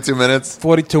 42 minutes.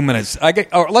 42 minutes.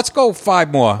 Let's go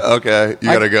 5 more. Okay, you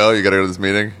gotta go. You gotta go to this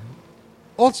meeting.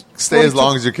 Well, stay as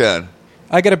long as you can.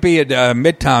 I got to be at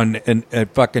Midtown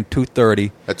at fucking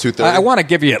 2:30. At 2:30? I want to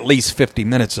give you at least 50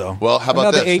 minutes, though. Well, how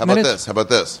about this? How about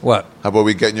this? What? How about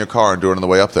we get in your car and do it on the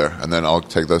way up there, and then I'll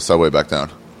take the subway back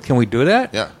down. Can we do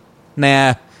that? Yeah.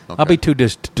 Nah. Okay. I'll be too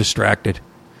distracted.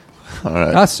 All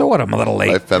right. So what? I'm a little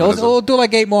late. We'll do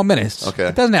like 8 more minutes. Okay.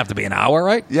 It doesn't have to be an hour,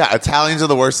 right? Yeah, Italians are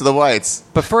the worst of the whites.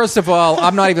 But first of all,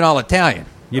 I'm not even all Italian.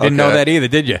 You didn't know that either,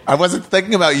 did you? I wasn't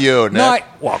thinking about you, Nick.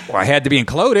 No, I had to be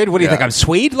included. What do you think? I'm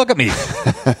Swede? Look at me.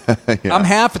 Yeah. I'm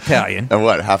half Italian. And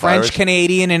what? Half French, Irish?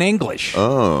 Canadian, and English.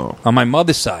 Oh. On my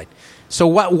mother's side. So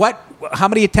what? How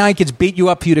many Italian kids beat you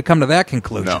up for you to come to that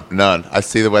conclusion? No, none. I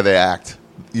see the way they act.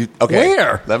 Okay.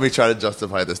 Where? Let me try to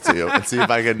justify this to you and see if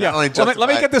I can not only justify let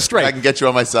me get this straight. I can get you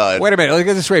on my side. Wait a minute. Let me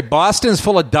get this straight. Boston's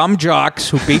full of dumb jocks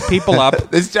who beat people up.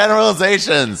 There's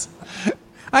generalizations.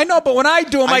 I know, but when I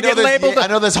do them, I get labeled. I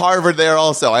know there's Harvard there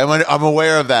also. I'm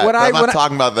aware of that. I'm not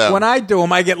talking about them. When I do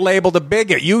them, I get labeled a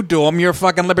bigot. You do them, you're a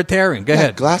fucking libertarian. Go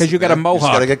ahead. Because you got a mohawk. You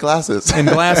just got to get glasses. And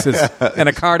glasses. And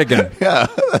a cardigan. Yeah,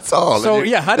 that's all. So,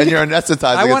 you're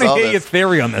anesthetizing. I want to hear your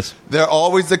theory on this. They're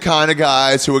always the kind of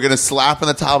guys who are going to slap on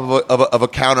the top of a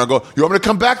counter and go, you want me to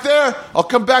come back there? I'll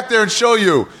come back there and show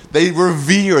you. They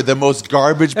revere the most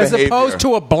garbage behavior. As opposed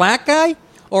to a black guy?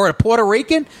 Or a Puerto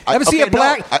Rican? Ever see a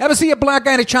black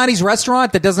guy in a Chinese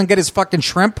restaurant that doesn't get his fucking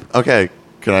shrimp? Okay,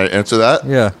 can I answer that?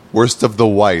 Yeah. Worst of the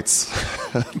whites.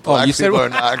 Black you people are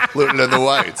not included in the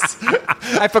whites.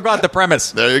 I forgot the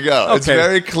premise. There you go. Okay. It's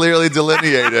very clearly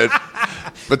delineated.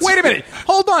 But wait a minute.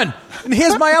 Hold on. And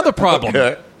here's my other problem.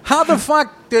 Okay. How the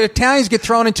fuck the Italians get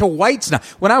thrown into whites now?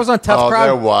 When I was on Tough Crowd,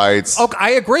 they're whites. Okay,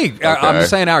 I agree. Okay. I'm just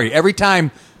saying, Ari. Every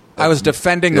time I was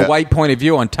defending the white point of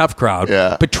view on Tough Crowd,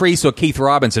 Patrice or Keith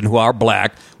Robinson, who are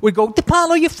black, would go,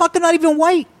 Dipaolo, you're fucking not even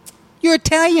white. You're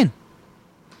Italian.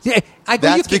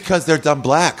 That's because they're dumb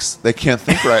blacks. They can't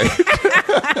think right.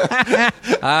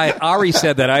 Ari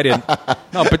said that. I didn't.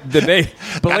 No, but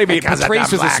believe me,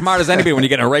 Patrice was as smart as anybody when you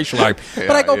get in a racial argument.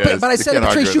 But I said to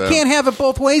Patrice, you can't have it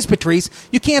both ways, Patrice.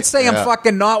 You can't say I'm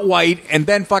fucking not white and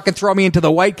then fucking throw me into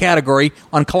the white category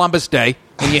on Columbus Day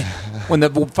when the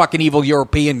fucking evil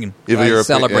European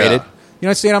celebrated. You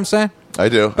know what I'm saying? I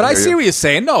do. But I see what you're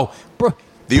saying. No, bro.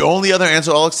 The only other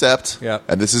answer I'll accept,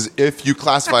 and this is if you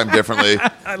classify them differently,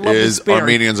 is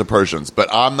Armenians or Persians. But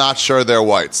I'm not sure they're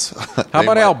whites. How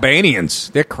about Albanians?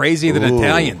 They're crazier than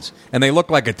Italians, and they look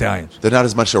like Italians. They're not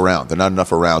as much around. They're not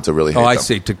enough around to really hate them. I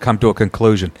see, to come to a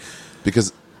conclusion.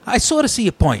 Because I sort of see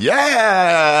your point.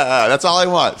 Yeah, that's all I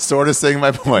want. Sort of seeing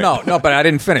my point. No, but I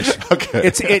didn't finish. Okay,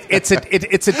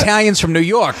 it's Italians from New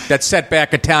York that set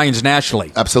back Italians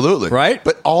nationally. Absolutely, right.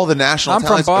 But all the national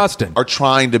Italians from Boston are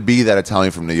trying to be that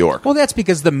Italian from New York. Well, that's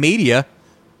because the media.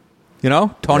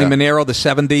 Tony Manero, the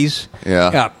 70s.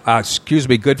 Yeah. Excuse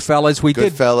me, Goodfellas.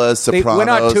 Goodfellas, Sopranos. We're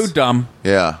not too dumb.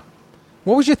 Yeah.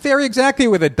 What was your theory exactly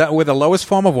with the lowest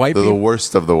form of white people? The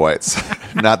worst of the whites.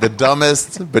 Not the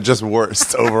dumbest, but just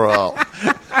worst overall.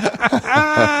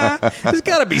 There's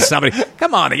got to be somebody.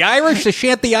 Come on, the Irish, the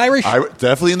shanty Irish?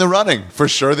 Definitely in the running. For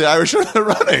sure the Irish are in the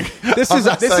running. This is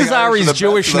Ari's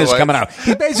Jewishness coming out.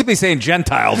 He's basically saying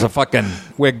Gentiles are fucking,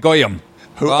 we're Goyim.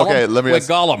 Okay, let me ask.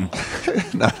 Gollum.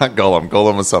 No, not Gollum.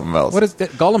 Gollum was something else. What is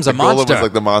that? Gollum's a monster. Gollum was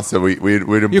like the monster.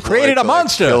 You created a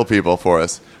monster. Kill people for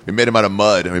us. We made him out of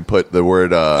mud, and we put the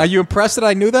word... Are you impressed that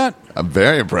I knew that? I'm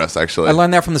very impressed, actually. I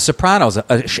learned that from The Sopranos, an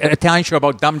Italian show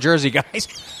about dumb Jersey guys.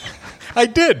 I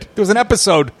did. There was an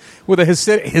episode where the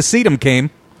Hasidim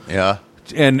came. Yeah.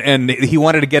 And he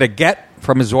wanted to get a get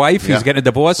from his wife. He was getting a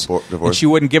divorce. And she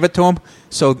wouldn't give it to him.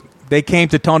 So they came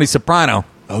to Tony Soprano.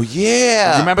 Oh,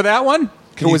 yeah. Do you remember that one?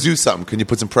 Can you do something? Can you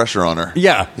put some pressure on her?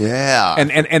 Yeah. Yeah.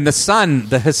 And the son,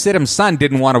 the Hasidim son,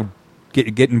 didn't want to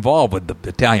get involved with the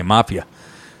Italian mafia.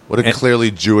 What a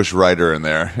clearly Jewish writer in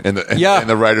there, in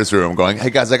the writer's room, going, hey,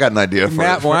 guys, I got an idea for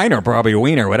Matt Weiner, probably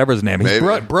Weiner, whatever his name is.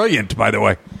 He's brilliant, by the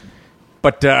way.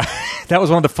 But that was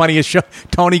one of the funniest shows.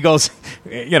 Tony goes,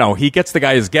 he gets the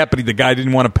guy his get, but the guy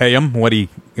didn't want to pay him what he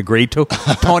agreed to.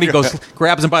 Tony goes,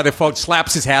 grabs him by the throat,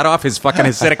 slaps his hat off, his fucking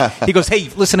Hasidic. He goes, hey,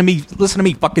 listen to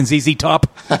me, fucking ZZ Top.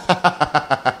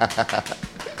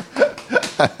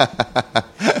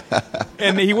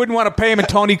 And he wouldn't want to pay him, and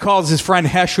Tony calls his friend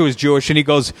Hesh, who is Jewish, and he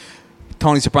goes,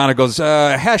 Tony Soprano goes,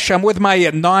 Hesh, I'm with my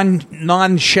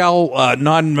non-shell,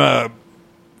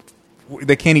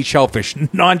 they can't eat shellfish,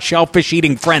 non-shellfish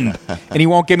eating friend, and he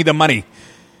won't give me the money.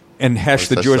 And Hesh,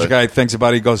 the Jewish guy, thinks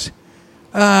about it. He goes,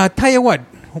 tell you what,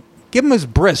 give him his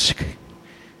brisk.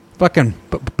 Fucking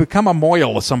become a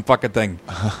moil or some fucking thing.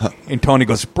 And Tony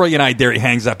goes, brilliant idea. He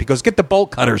hangs up. He goes, get the bolt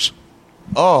cutters.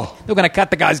 Oh. They're going to cut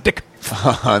the guy's dick.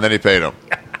 And then he paid him.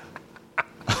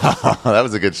 That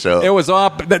was a good show. It was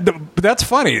off. That's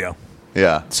funny, though.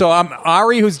 Yeah. So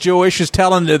Ari, who's Jewish, is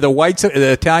telling the whites,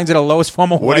 the Italians are the lowest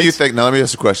form of whites. What do you think? Now, let me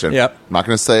ask you a question. Yep. I'm not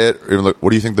going to say it.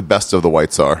 What do you think the best of the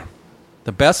whites are?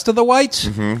 The best of the whites?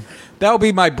 Mm-hmm. That would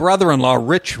be my brother-in-law,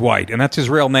 Rich White, and that's his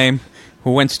real name,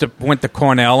 who went to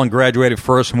Cornell and graduated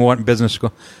first and went in business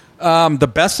school.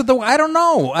 The best of the... I don't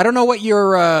know. I don't know what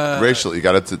your... Racial. You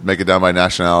got to make it down by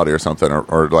nationality or something,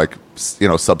 or like,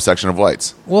 subsection of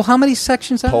whites. Well, how many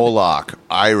sections are Polak,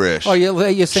 Irish, Oh,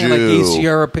 you're saying Jew, like East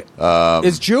Europe.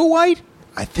 Is Jew white?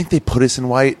 I think they put us in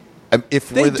white.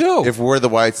 If we're the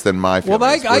whites, then my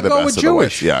family I go with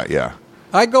Jewish. Yeah.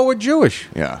 I go with Jewish.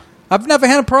 Yeah. I've never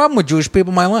had a problem with Jewish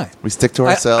people in my life. We stick to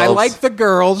ourselves. I like the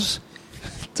girls.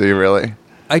 Do you really?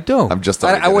 I do. I'm just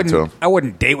I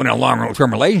wouldn't date when in a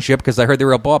long-term relationship because I heard they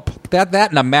were that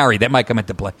and I'm married. That might come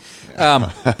into play.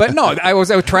 But no, I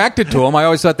was attracted to them. I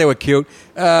always thought they were cute,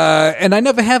 and I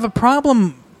never have a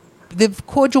problem. They're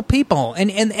cordial people,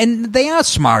 and they are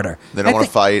smarter. They don't want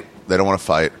to fight. They don't want to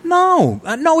fight. No,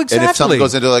 exactly. And if someone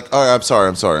goes into like, oh, I'm sorry,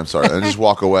 and just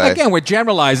walk away. Again, we're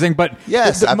generalizing, but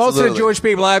yes, most of the Jewish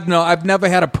people I've never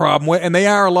had a problem with, and they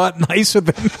are a lot nicer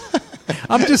than.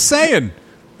 I'm just saying.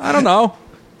 I don't know.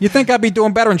 You think I'd be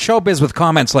doing better in showbiz with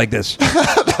comments like this?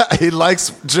 He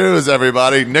likes Jews,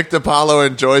 everybody. Nick Dipaolo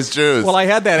enjoys Jews. Well, I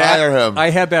had that Hire him.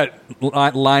 I had that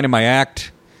line in my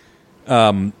act.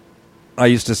 I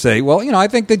used to say, well, I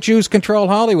think the Jews control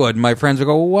Hollywood. And my friends would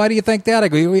go, well, why do you think that? I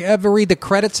go, you ever read the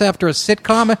credits after a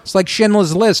sitcom? It's like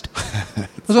Schindler's List.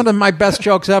 It was one of my best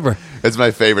jokes ever. It's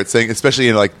my favorite thing, especially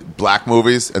in like black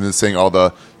movies, and then saying all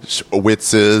the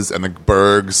Witzes and the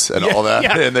Bergs and all that.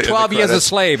 Yeah, in the 12 Years a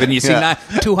Slave, and you see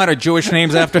 200 Jewish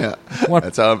names after. Yeah.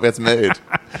 That's how it gets made.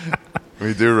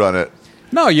 We do run it.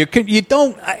 No, you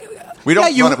don't. We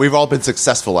don't run it. We've all been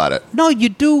successful at it. No, you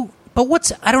do.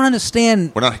 But I don't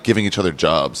understand. We're not giving each other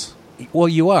jobs. Well,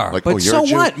 you are. Like, but so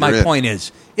what? My point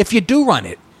is, if you do run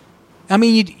it, I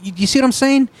mean, you see what I'm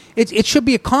saying? It should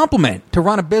be a compliment to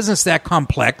run a business that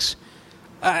complex.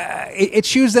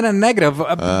 It's used in a negative.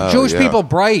 Jewish people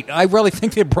bright. I really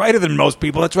think they're brighter than most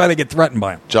people. That's why they get threatened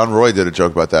by them. John Roy did a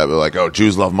joke about that. They're like, oh,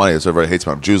 Jews love money. So everybody hates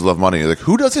them. Jews love money. You're like,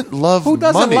 who doesn't love money? Who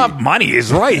doesn't love money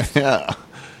is right. Yeah.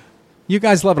 You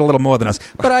guys love it a little more than us.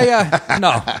 But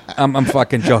no, I'm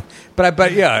fucking joking.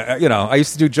 But yeah, I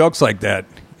used to do jokes like that,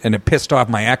 and it pissed off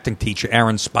my acting teacher,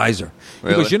 Aaron Spicer.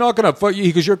 Really? He goes, you're not going to,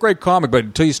 he goes, you're a great comic, but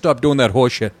until you stop doing that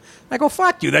horse shit. I go,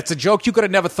 fuck you. That's a joke. You could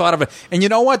have never thought of it. And you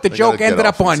know what? The joke ended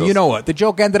up on, you know what? The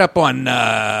joke ended up on,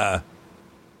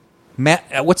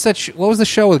 what's that? What was the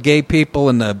show with gay people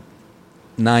in the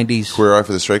 90s? Queer Eye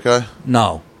for the Straight Guy?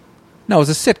 No, it was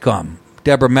a sitcom.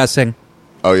 Deborah Messing.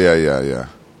 Oh, yeah.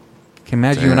 Can you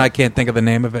imagine? You and I can't think of the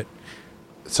name of it.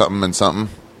 Something and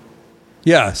something?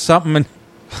 Yeah, something and...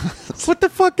 What the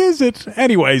fuck is it?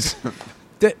 Anyways,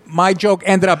 my joke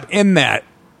ended up in that.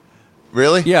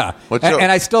 Really? Yeah. What joke? And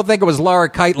I still think it was Laura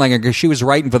Keitlinger because she was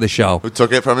writing for the show. Who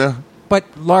took it from you? But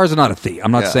Laura's not a thief.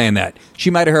 I'm not saying that.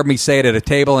 She might have heard me say it at a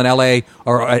table in L.A.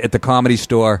 or at the Comedy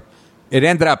Store. It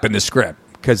ended up in the script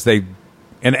because they...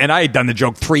 And I had done the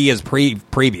joke 3 years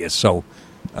previous, so...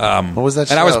 what was that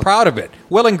show? And I was proud of it.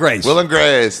 Will and Grace. Will and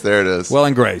Grace. There it is. Will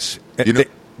and Grace.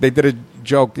 They did a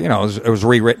joke. It was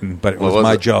rewritten, but it was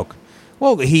my joke.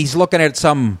 Well, he's looking at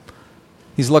some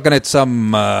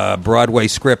Broadway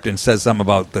script and says something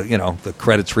about the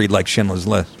credits read like Schindler's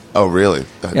List. Oh, really?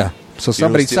 Yeah. So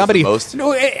somebody.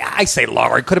 No, I say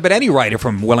Laura. It could have been any writer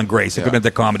from Will and Grace. It could have been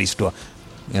the Comedy Store.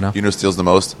 You know who steals the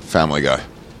most? Family Guy.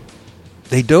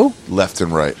 They do? Left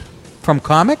and right. From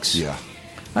comics? Yeah.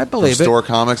 I believe from store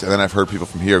comics, and then I've heard people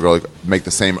from here go make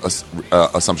the same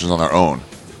assumptions on their own.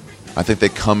 I think they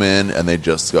come in and they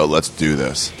just go, "Let's do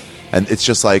this," and it's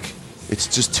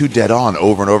just too dead on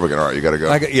over and over again. All right, you got to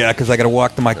go. Because I got to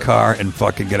walk to my car and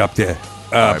fucking get up there.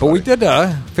 Right, but we did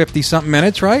 50-something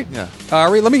minutes, right? Yeah.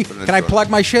 Ari, can I plug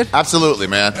my shit? Absolutely,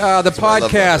 man. The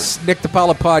podcast, Nick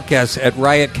Dipaolo podcast at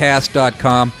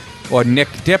riotcast.com or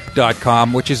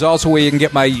nickdip.com, which is also where you can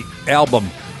get my album,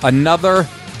 Another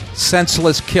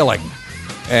Senseless Killing.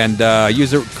 And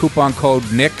use the coupon code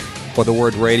Nick or the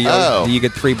word radio. Oh. You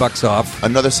get $3 off.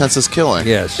 Another Senseless Killing.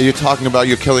 Yes. You're talking about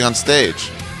you're killing on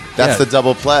stage. That's the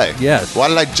double play. Yes. Why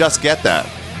did I just get that?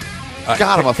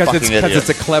 God, I'm a fucking idiot. Because it's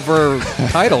a clever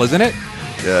title, isn't it?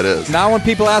 Yeah, it is. Now when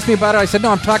people ask me about it, I said, no,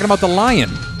 I'm talking about the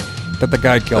lion that the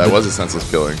guy killed. That was a senseless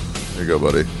killing. Here you go,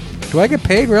 buddy. Do I get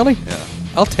paid, really? Yeah.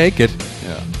 I'll take it.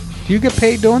 Yeah. Do you get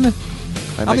paid doing it?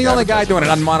 I'm the only guy doing an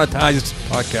unmonetized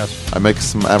podcast. I make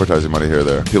some advertising money here or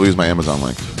there. People use my Amazon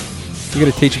link. You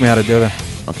got to teach me how to do that.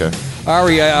 Okay.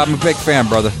 Ari, I'm a big fan,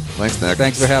 brother. Thanks, Nick.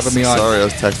 Thanks for having me on. Sorry, I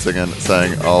was texting and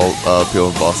saying all people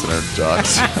in Boston are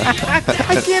jocks.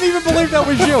 I can't even believe that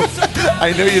was you.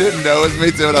 I knew you didn't know it was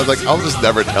me too, and I was like, I'll just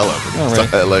never tell him. All right.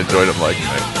 So I enjoyed him like me.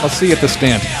 I'll see you at the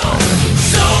stand.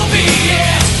 So be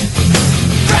it.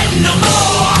 Threaten no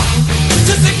more.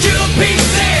 To secure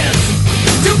pieces.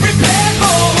 To prepare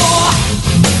for war.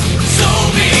 So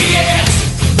be it.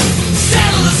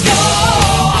 Settle the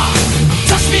score.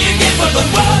 Touch me again for the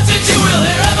words that you will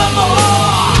hear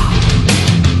evermore.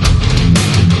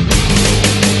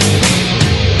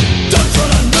 Don't run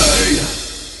on me.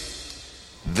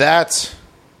 That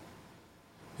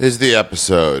is the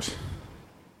episode.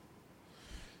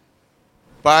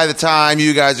 By the time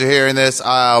you guys are hearing this,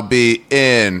 I'll be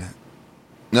in...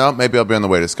 No, maybe I'll be on the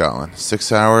way to Scotland.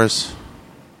 6 hours?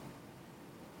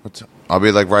 I'll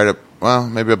be like right up... Well,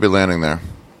 maybe I'll be landing there.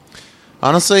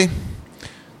 Honestly, it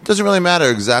doesn't really matter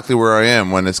exactly where I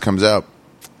am when this comes out.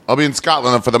 I'll be in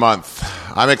Scotland for the month.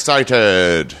 I'm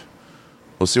excited.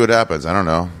 We'll see what happens. I don't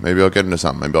know. Maybe I'll get into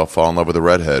something. Maybe I'll fall in love with a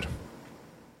redhead.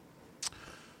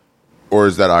 Or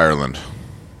is that Ireland?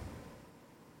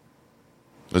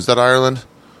 Is that Ireland?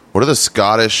 What are the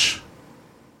Scottish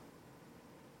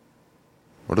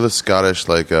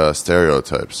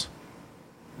stereotypes?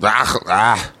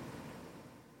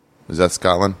 Is that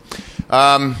Scotland?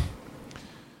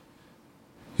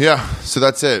 Yeah, so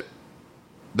that's it.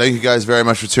 Thank you guys very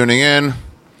much for tuning in.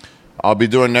 I'll be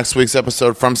doing next week's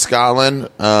episode from Scotland.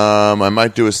 I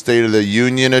might do a State of the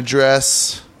Union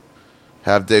address.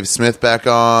 Have Dave Smith back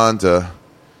on to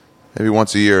maybe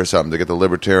once a year or something to get the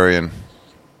libertarian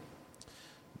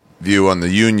view on the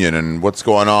Union and what's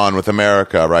going on with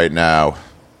America right now.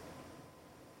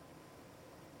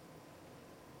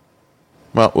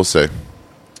 Well, we'll see.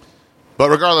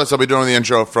 But regardless, I'll be doing the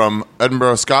intro from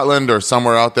Edinburgh, Scotland, or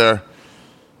somewhere out there.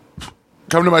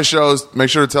 Come to my shows. Make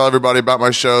sure to tell everybody about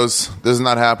my shows. This is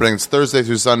not happening. It's Thursday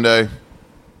through Sunday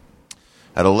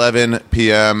at 11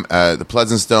 p.m. at the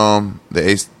Pleasance Dome, the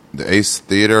Ace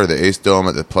Theater, or the Ace Dome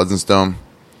at the Pleasance Dome.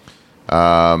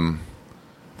 I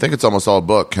think it's almost all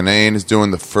booked. Canane is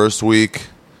doing the first week.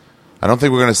 I don't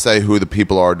think we're going to say who the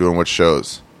people are doing which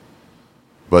shows.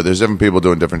 But there's different people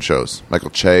doing different shows.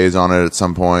 Michael Che is on it at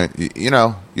some point. You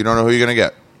know, you don't know who you're going to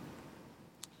get.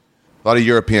 A lot of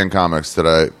European comics that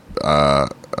I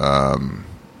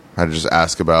had to just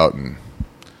ask about and,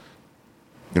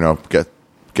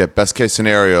 get best case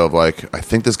scenario of like, I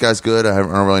think this guy's good. I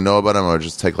don't really know about him. I'll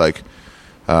just take like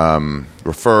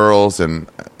referrals, and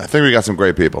I think we got some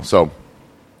great people. So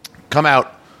come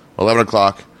out 11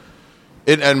 o'clock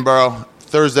in Edinburgh,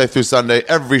 Thursday through Sunday.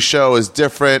 Every show is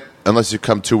different unless you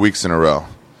come 2 weeks in a row.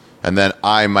 And then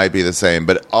I might be the same.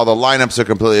 But all the lineups are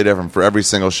completely different for every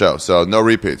single show. So no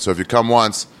repeat. So if you come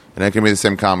once, it ain't going to be the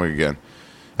same comic again.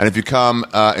 And if you come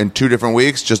in 2 different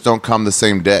weeks, just don't come the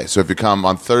same day. So if you come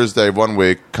on Thursday one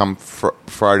week, come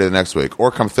Friday the next week. Or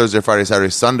come Thursday, Friday,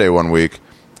 Saturday, Sunday one week,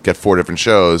 get 4 different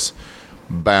shows.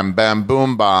 Bam, bam,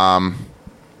 boom, bomb.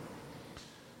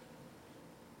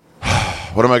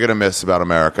 What am I going to miss about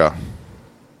America?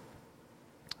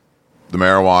 The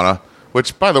marijuana.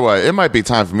 Which, by the way, it might be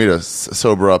time for me to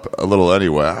sober up a little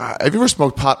anyway. Have you ever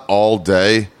smoked pot all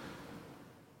day?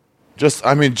 Just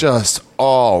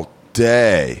all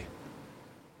day.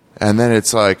 And then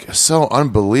it's like so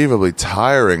unbelievably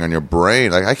tiring on your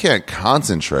brain. Like, I can't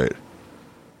concentrate.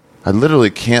 I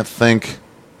literally can't think.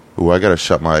 Ooh, I got to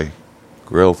shut my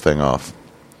grill thing off.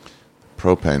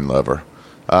 Propane lever.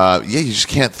 You just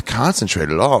can't concentrate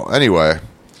at all. Anyway,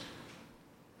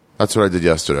 that's what I did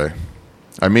yesterday.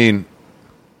 I mean,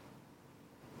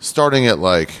 starting at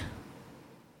like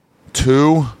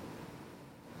 2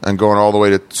 and going all the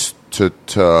way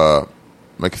to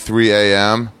like 3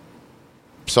 a.m.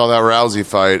 Saw that Rousey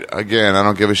fight. Again, I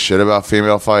don't give a shit about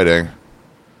female fighting.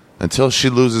 Until she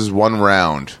loses one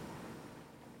round,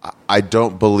 I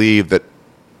don't believe that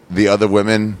the other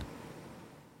women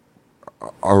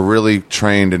are really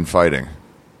trained in fighting.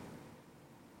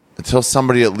 Until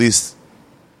somebody at least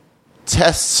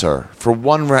tests her for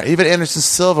one round. Even Anderson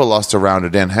Silva lost a round to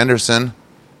Dan Henderson.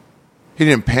 He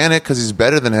didn't panic because he's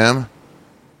better than him.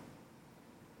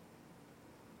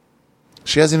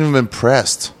 She hasn't even been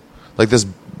pressed. Like this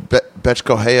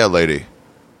Betchkohea lady.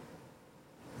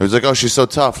 It was like, oh, she's so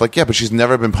tough. Like, yeah, but she's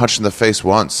never been punched in the face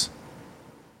once.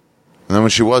 And then when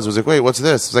she was, it was like, wait, what's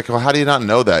this? It's like, well, how do you not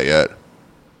know that yet?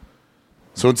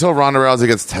 So until Ronda Rousey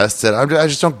gets tested, I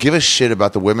just don't give a shit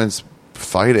about the women's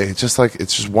fighting. It's just like,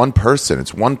 it's just one person.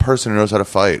 It's one person who knows how to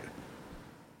fight.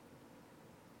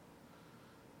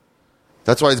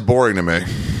 That's why it's boring to me.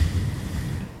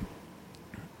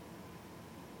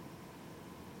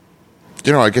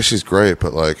 I guess she's great,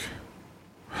 but like,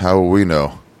 how will we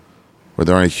know? Were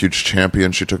there any huge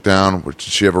champions she took down? Did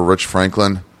she have a Rich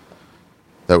Franklin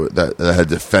that had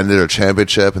defended her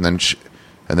championship, and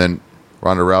then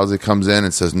Ronda Rousey comes in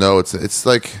and says, no, it's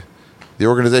like the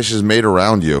organization is made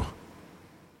around you.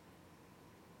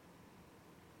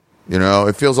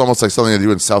 It feels almost like something they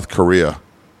do in South Korea.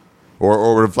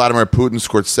 Or when Vladimir Putin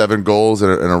scored 7 goals in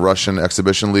a Russian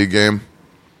exhibition league game.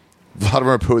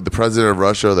 Vladimir Putin, the president of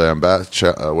Russia, the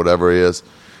ambassador, whatever he is,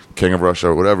 king of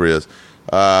Russia, whatever he is,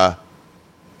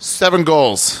 7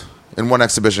 goals in one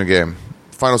exhibition game.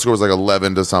 Final score was like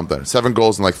 11 to something. 7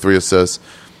 goals and like 3 assists.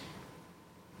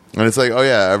 And it's like, oh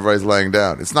yeah, everybody's laying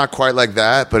down. It's not quite like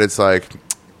that, but it's like,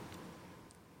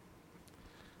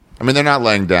 I mean, they're not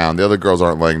laying down. The other girls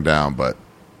aren't laying down, but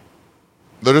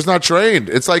they're just not trained.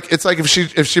 It's like if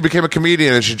she became a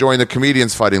comedian and she joined the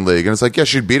comedians fighting league, and it's like, yeah,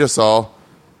 she'd beat us all,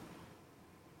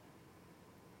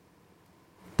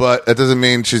 but that doesn't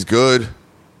mean she's good.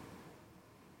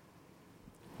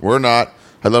 We're not.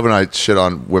 I love when I shit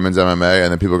on women's MMA,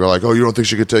 and then people go like, oh, you don't think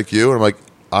she could take you? And I'm like,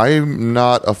 I'm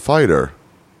not a fighter.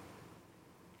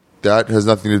 That has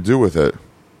nothing to do with it.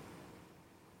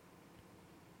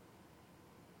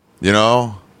 You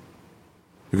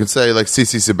can say, like,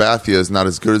 CC Sabathia is not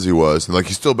as good as he was. And, like,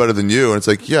 he's still better than you. And it's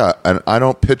like, yeah, and I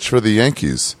don't pitch for the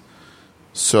Yankees.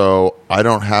 So I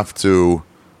don't have to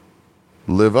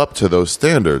live up to those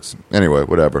standards. Anyway,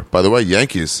 whatever. By the way,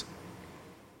 Yankees,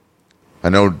 I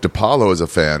know Dipaolo is a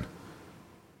fan.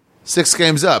 6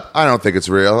 games up. I don't think it's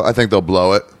real. I think they'll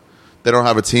blow it. They don't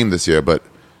have a team this year, but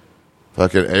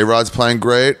fucking A-Rod's playing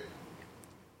great.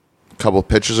 A couple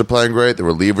pitchers are playing great. The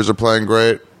relievers are playing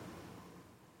great.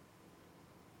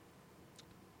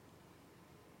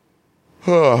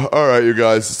 Oh, all right, you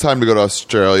guys. It's time to go to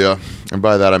Australia. And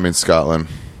by that, I mean Scotland.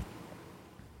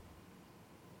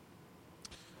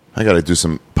 I got to do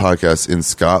some podcasts in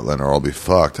Scotland or I'll be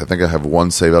fucked. I think I have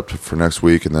one saved up for next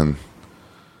week and then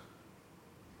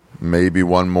maybe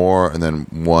one more and then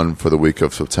one for the week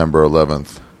of September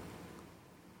 11th.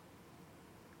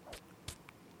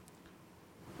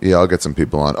 Yeah, I'll get some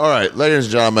people on. All right, ladies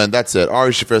and gentlemen, that's it.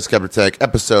 Ari Shaffir's Skeptic Tank,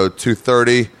 episode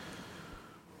 230.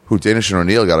 Danish and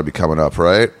O'Neill got to be coming up,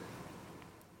 right?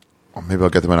 Or maybe I'll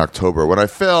get them in October. When I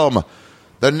film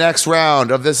the next round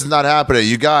of This Is Not Happening,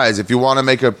 you guys, if you want to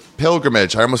make a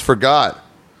pilgrimage, I almost forgot.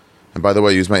 And by the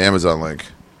way, use my Amazon link.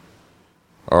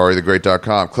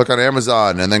 AriTheGreat.com. Click on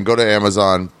Amazon and then go to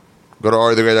Amazon. Go to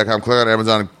AriTheGreat.com. Click on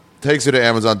Amazon. Takes you to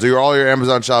Amazon. Do all your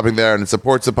Amazon shopping there, and it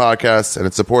supports the podcast, and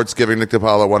it supports giving Nick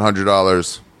Dipaolo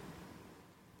 $100.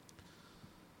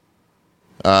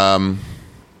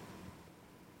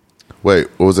 Wait,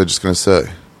 what was I just going to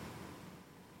say?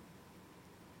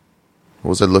 What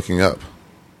was I looking up?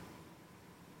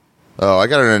 Oh, I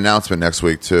got an announcement next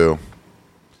week, too,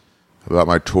 about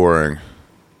my touring.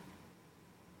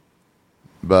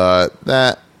 But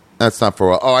that's not for a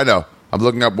while. Oh, I know. I'm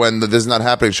looking up when the This Is Not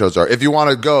Happening shows are. If you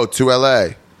want to go to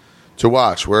L.A. to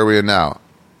watch, where are we in now?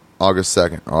 August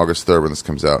 2nd, August 3rd when this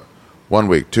comes out. 1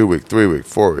 week, 2 week, 3 week,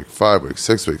 4 week, 5 weeks,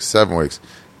 6 weeks, 7 weeks,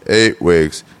 8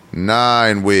 weeks,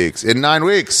 9 weeks. In 9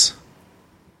 weeks.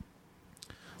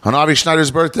 On Avi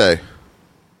Schneider's birthday.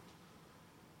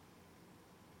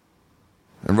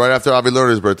 And right after Avi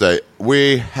Lerner's birthday,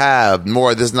 we have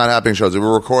more This Is Not Happening shows that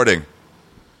we're recording.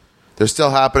 They're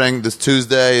still happening. This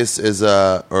Tuesday is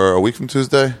or a week from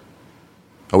Tuesday?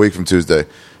 A week from Tuesday.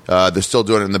 They're still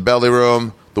doing it in the Belly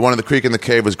Room. The one in the Creek in the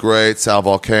Cave was great. Sal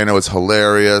Volcano is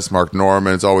hilarious. Mark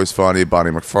Norman is always funny.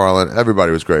 Bonnie McFarlane.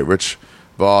 Everybody was great. Rich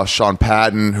Voss, Sean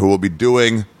Patton, who will be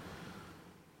doing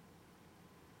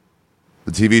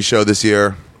the TV show this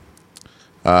year.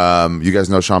 You guys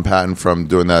know Sean Patton from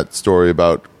doing that story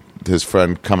about his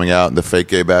friend coming out and the fake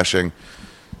gay bashing.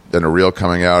 Then a real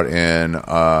coming out in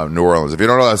New Orleans. If you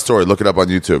don't know that story, look it up on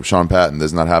YouTube. Sean Patton, This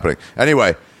Is Not Happening.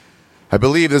 Anyway, I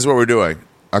believe this is what we're doing.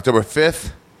 October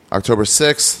 5th, October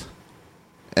 6th,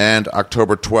 and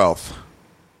October 12th.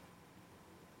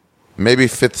 Maybe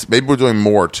 5th. Maybe we're doing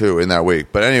more, too, in that week.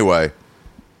 But anyway,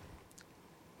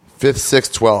 5th,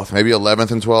 6th, 12th, maybe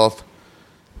 11th and 12th.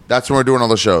 That's when we're doing all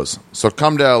the shows. So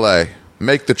come to L.A.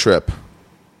 Make the trip.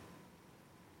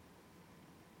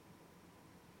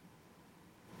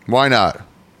 Why not?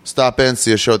 Stop in,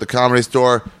 see a show at the Comedy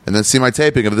Store, and then see my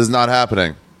taping if This Is Not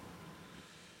Happening.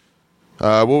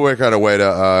 We'll work out a way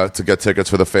to get tickets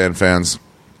for the fans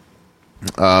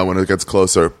when it gets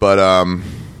closer. But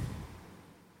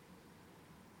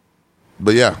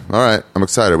yeah, all right. I'm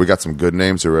excited. We got some good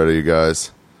names already, you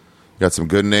guys. We got some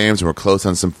good names, and we're close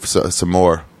on some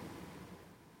more.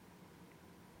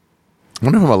 I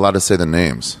wonder if I'm allowed to say the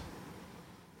names.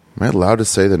 Am I allowed to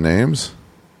say the names?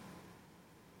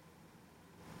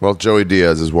 Well, Joey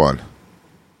Diaz is one. I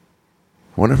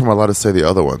wonder if I'm allowed to say the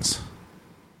other ones.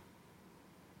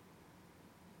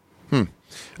 All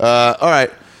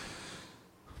right.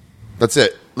 That's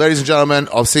it. Ladies and gentlemen,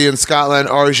 I'll see you in Scotland.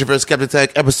 Ari Shaffir's Skeptic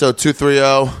Tank, episode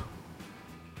 230.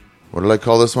 What did I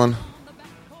call this one?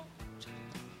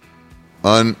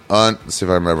 Let's see if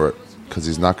I remember it. Because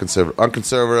he's not conservative.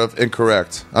 Unconservative,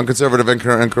 incorrect. Unconservative,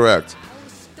 incorrect.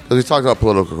 Because we talked about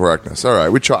political correctness. All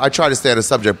right. I tried to stay on a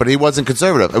subject, but he wasn't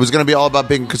conservative. It was going to be all about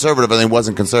being conservative, and he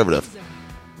wasn't conservative.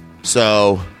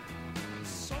 So,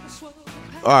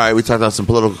 all right. We talked about some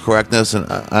political correctness and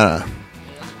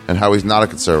how he's not a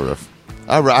conservative.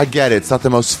 All right, I get it. It's not the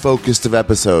most focused of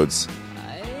episodes.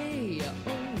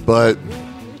 But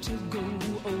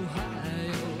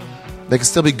they can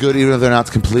still be good even if they're not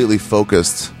completely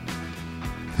focused.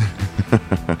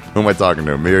 Who am I talking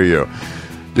to? Me or you?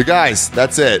 You guys,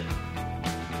 that's it.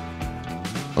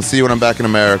 I'll see you when I'm back in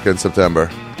America in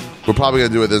September. We're probably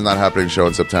going to do a This Is Not Happening show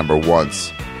in September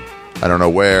once. I don't know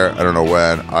where. I don't know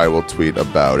when. I will tweet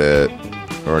about it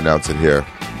or announce it here.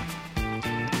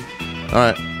 All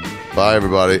right. Bye,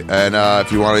 everybody. And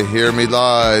if you want to hear me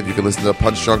live, you can listen to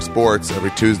Punch Drunk Sports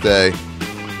every Tuesday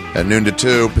at noon to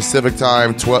 2 Pacific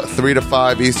time, 3 to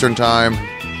 5 Eastern time.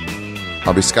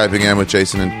 I'll be Skyping in with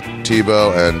Jason and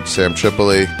Tebow and Sam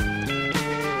Tripoli,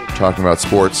 talking about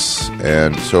sports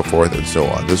and so forth and so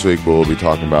on. This week we'll be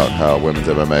talking about how women's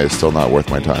MMA is still not worth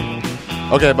my time.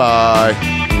 Okay, bye.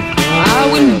 I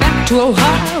went back to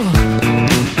Ohio,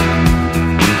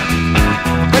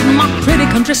 but my pretty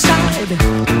countryside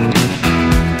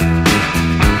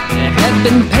had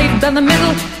been paved down the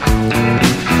middle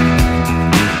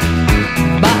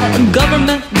by a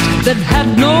government that had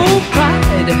no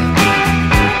pride.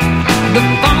 The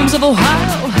farms of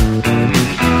Ohio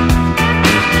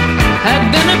had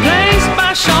been replaced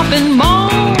by shopping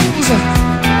malls,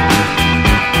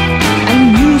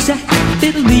 and music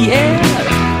filled the air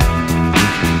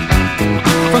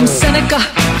from Seneca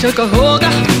to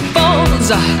Cuyahoga Falls.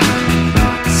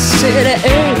 City,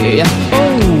 hey,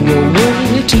 oh,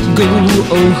 way to go,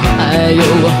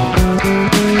 Ohio.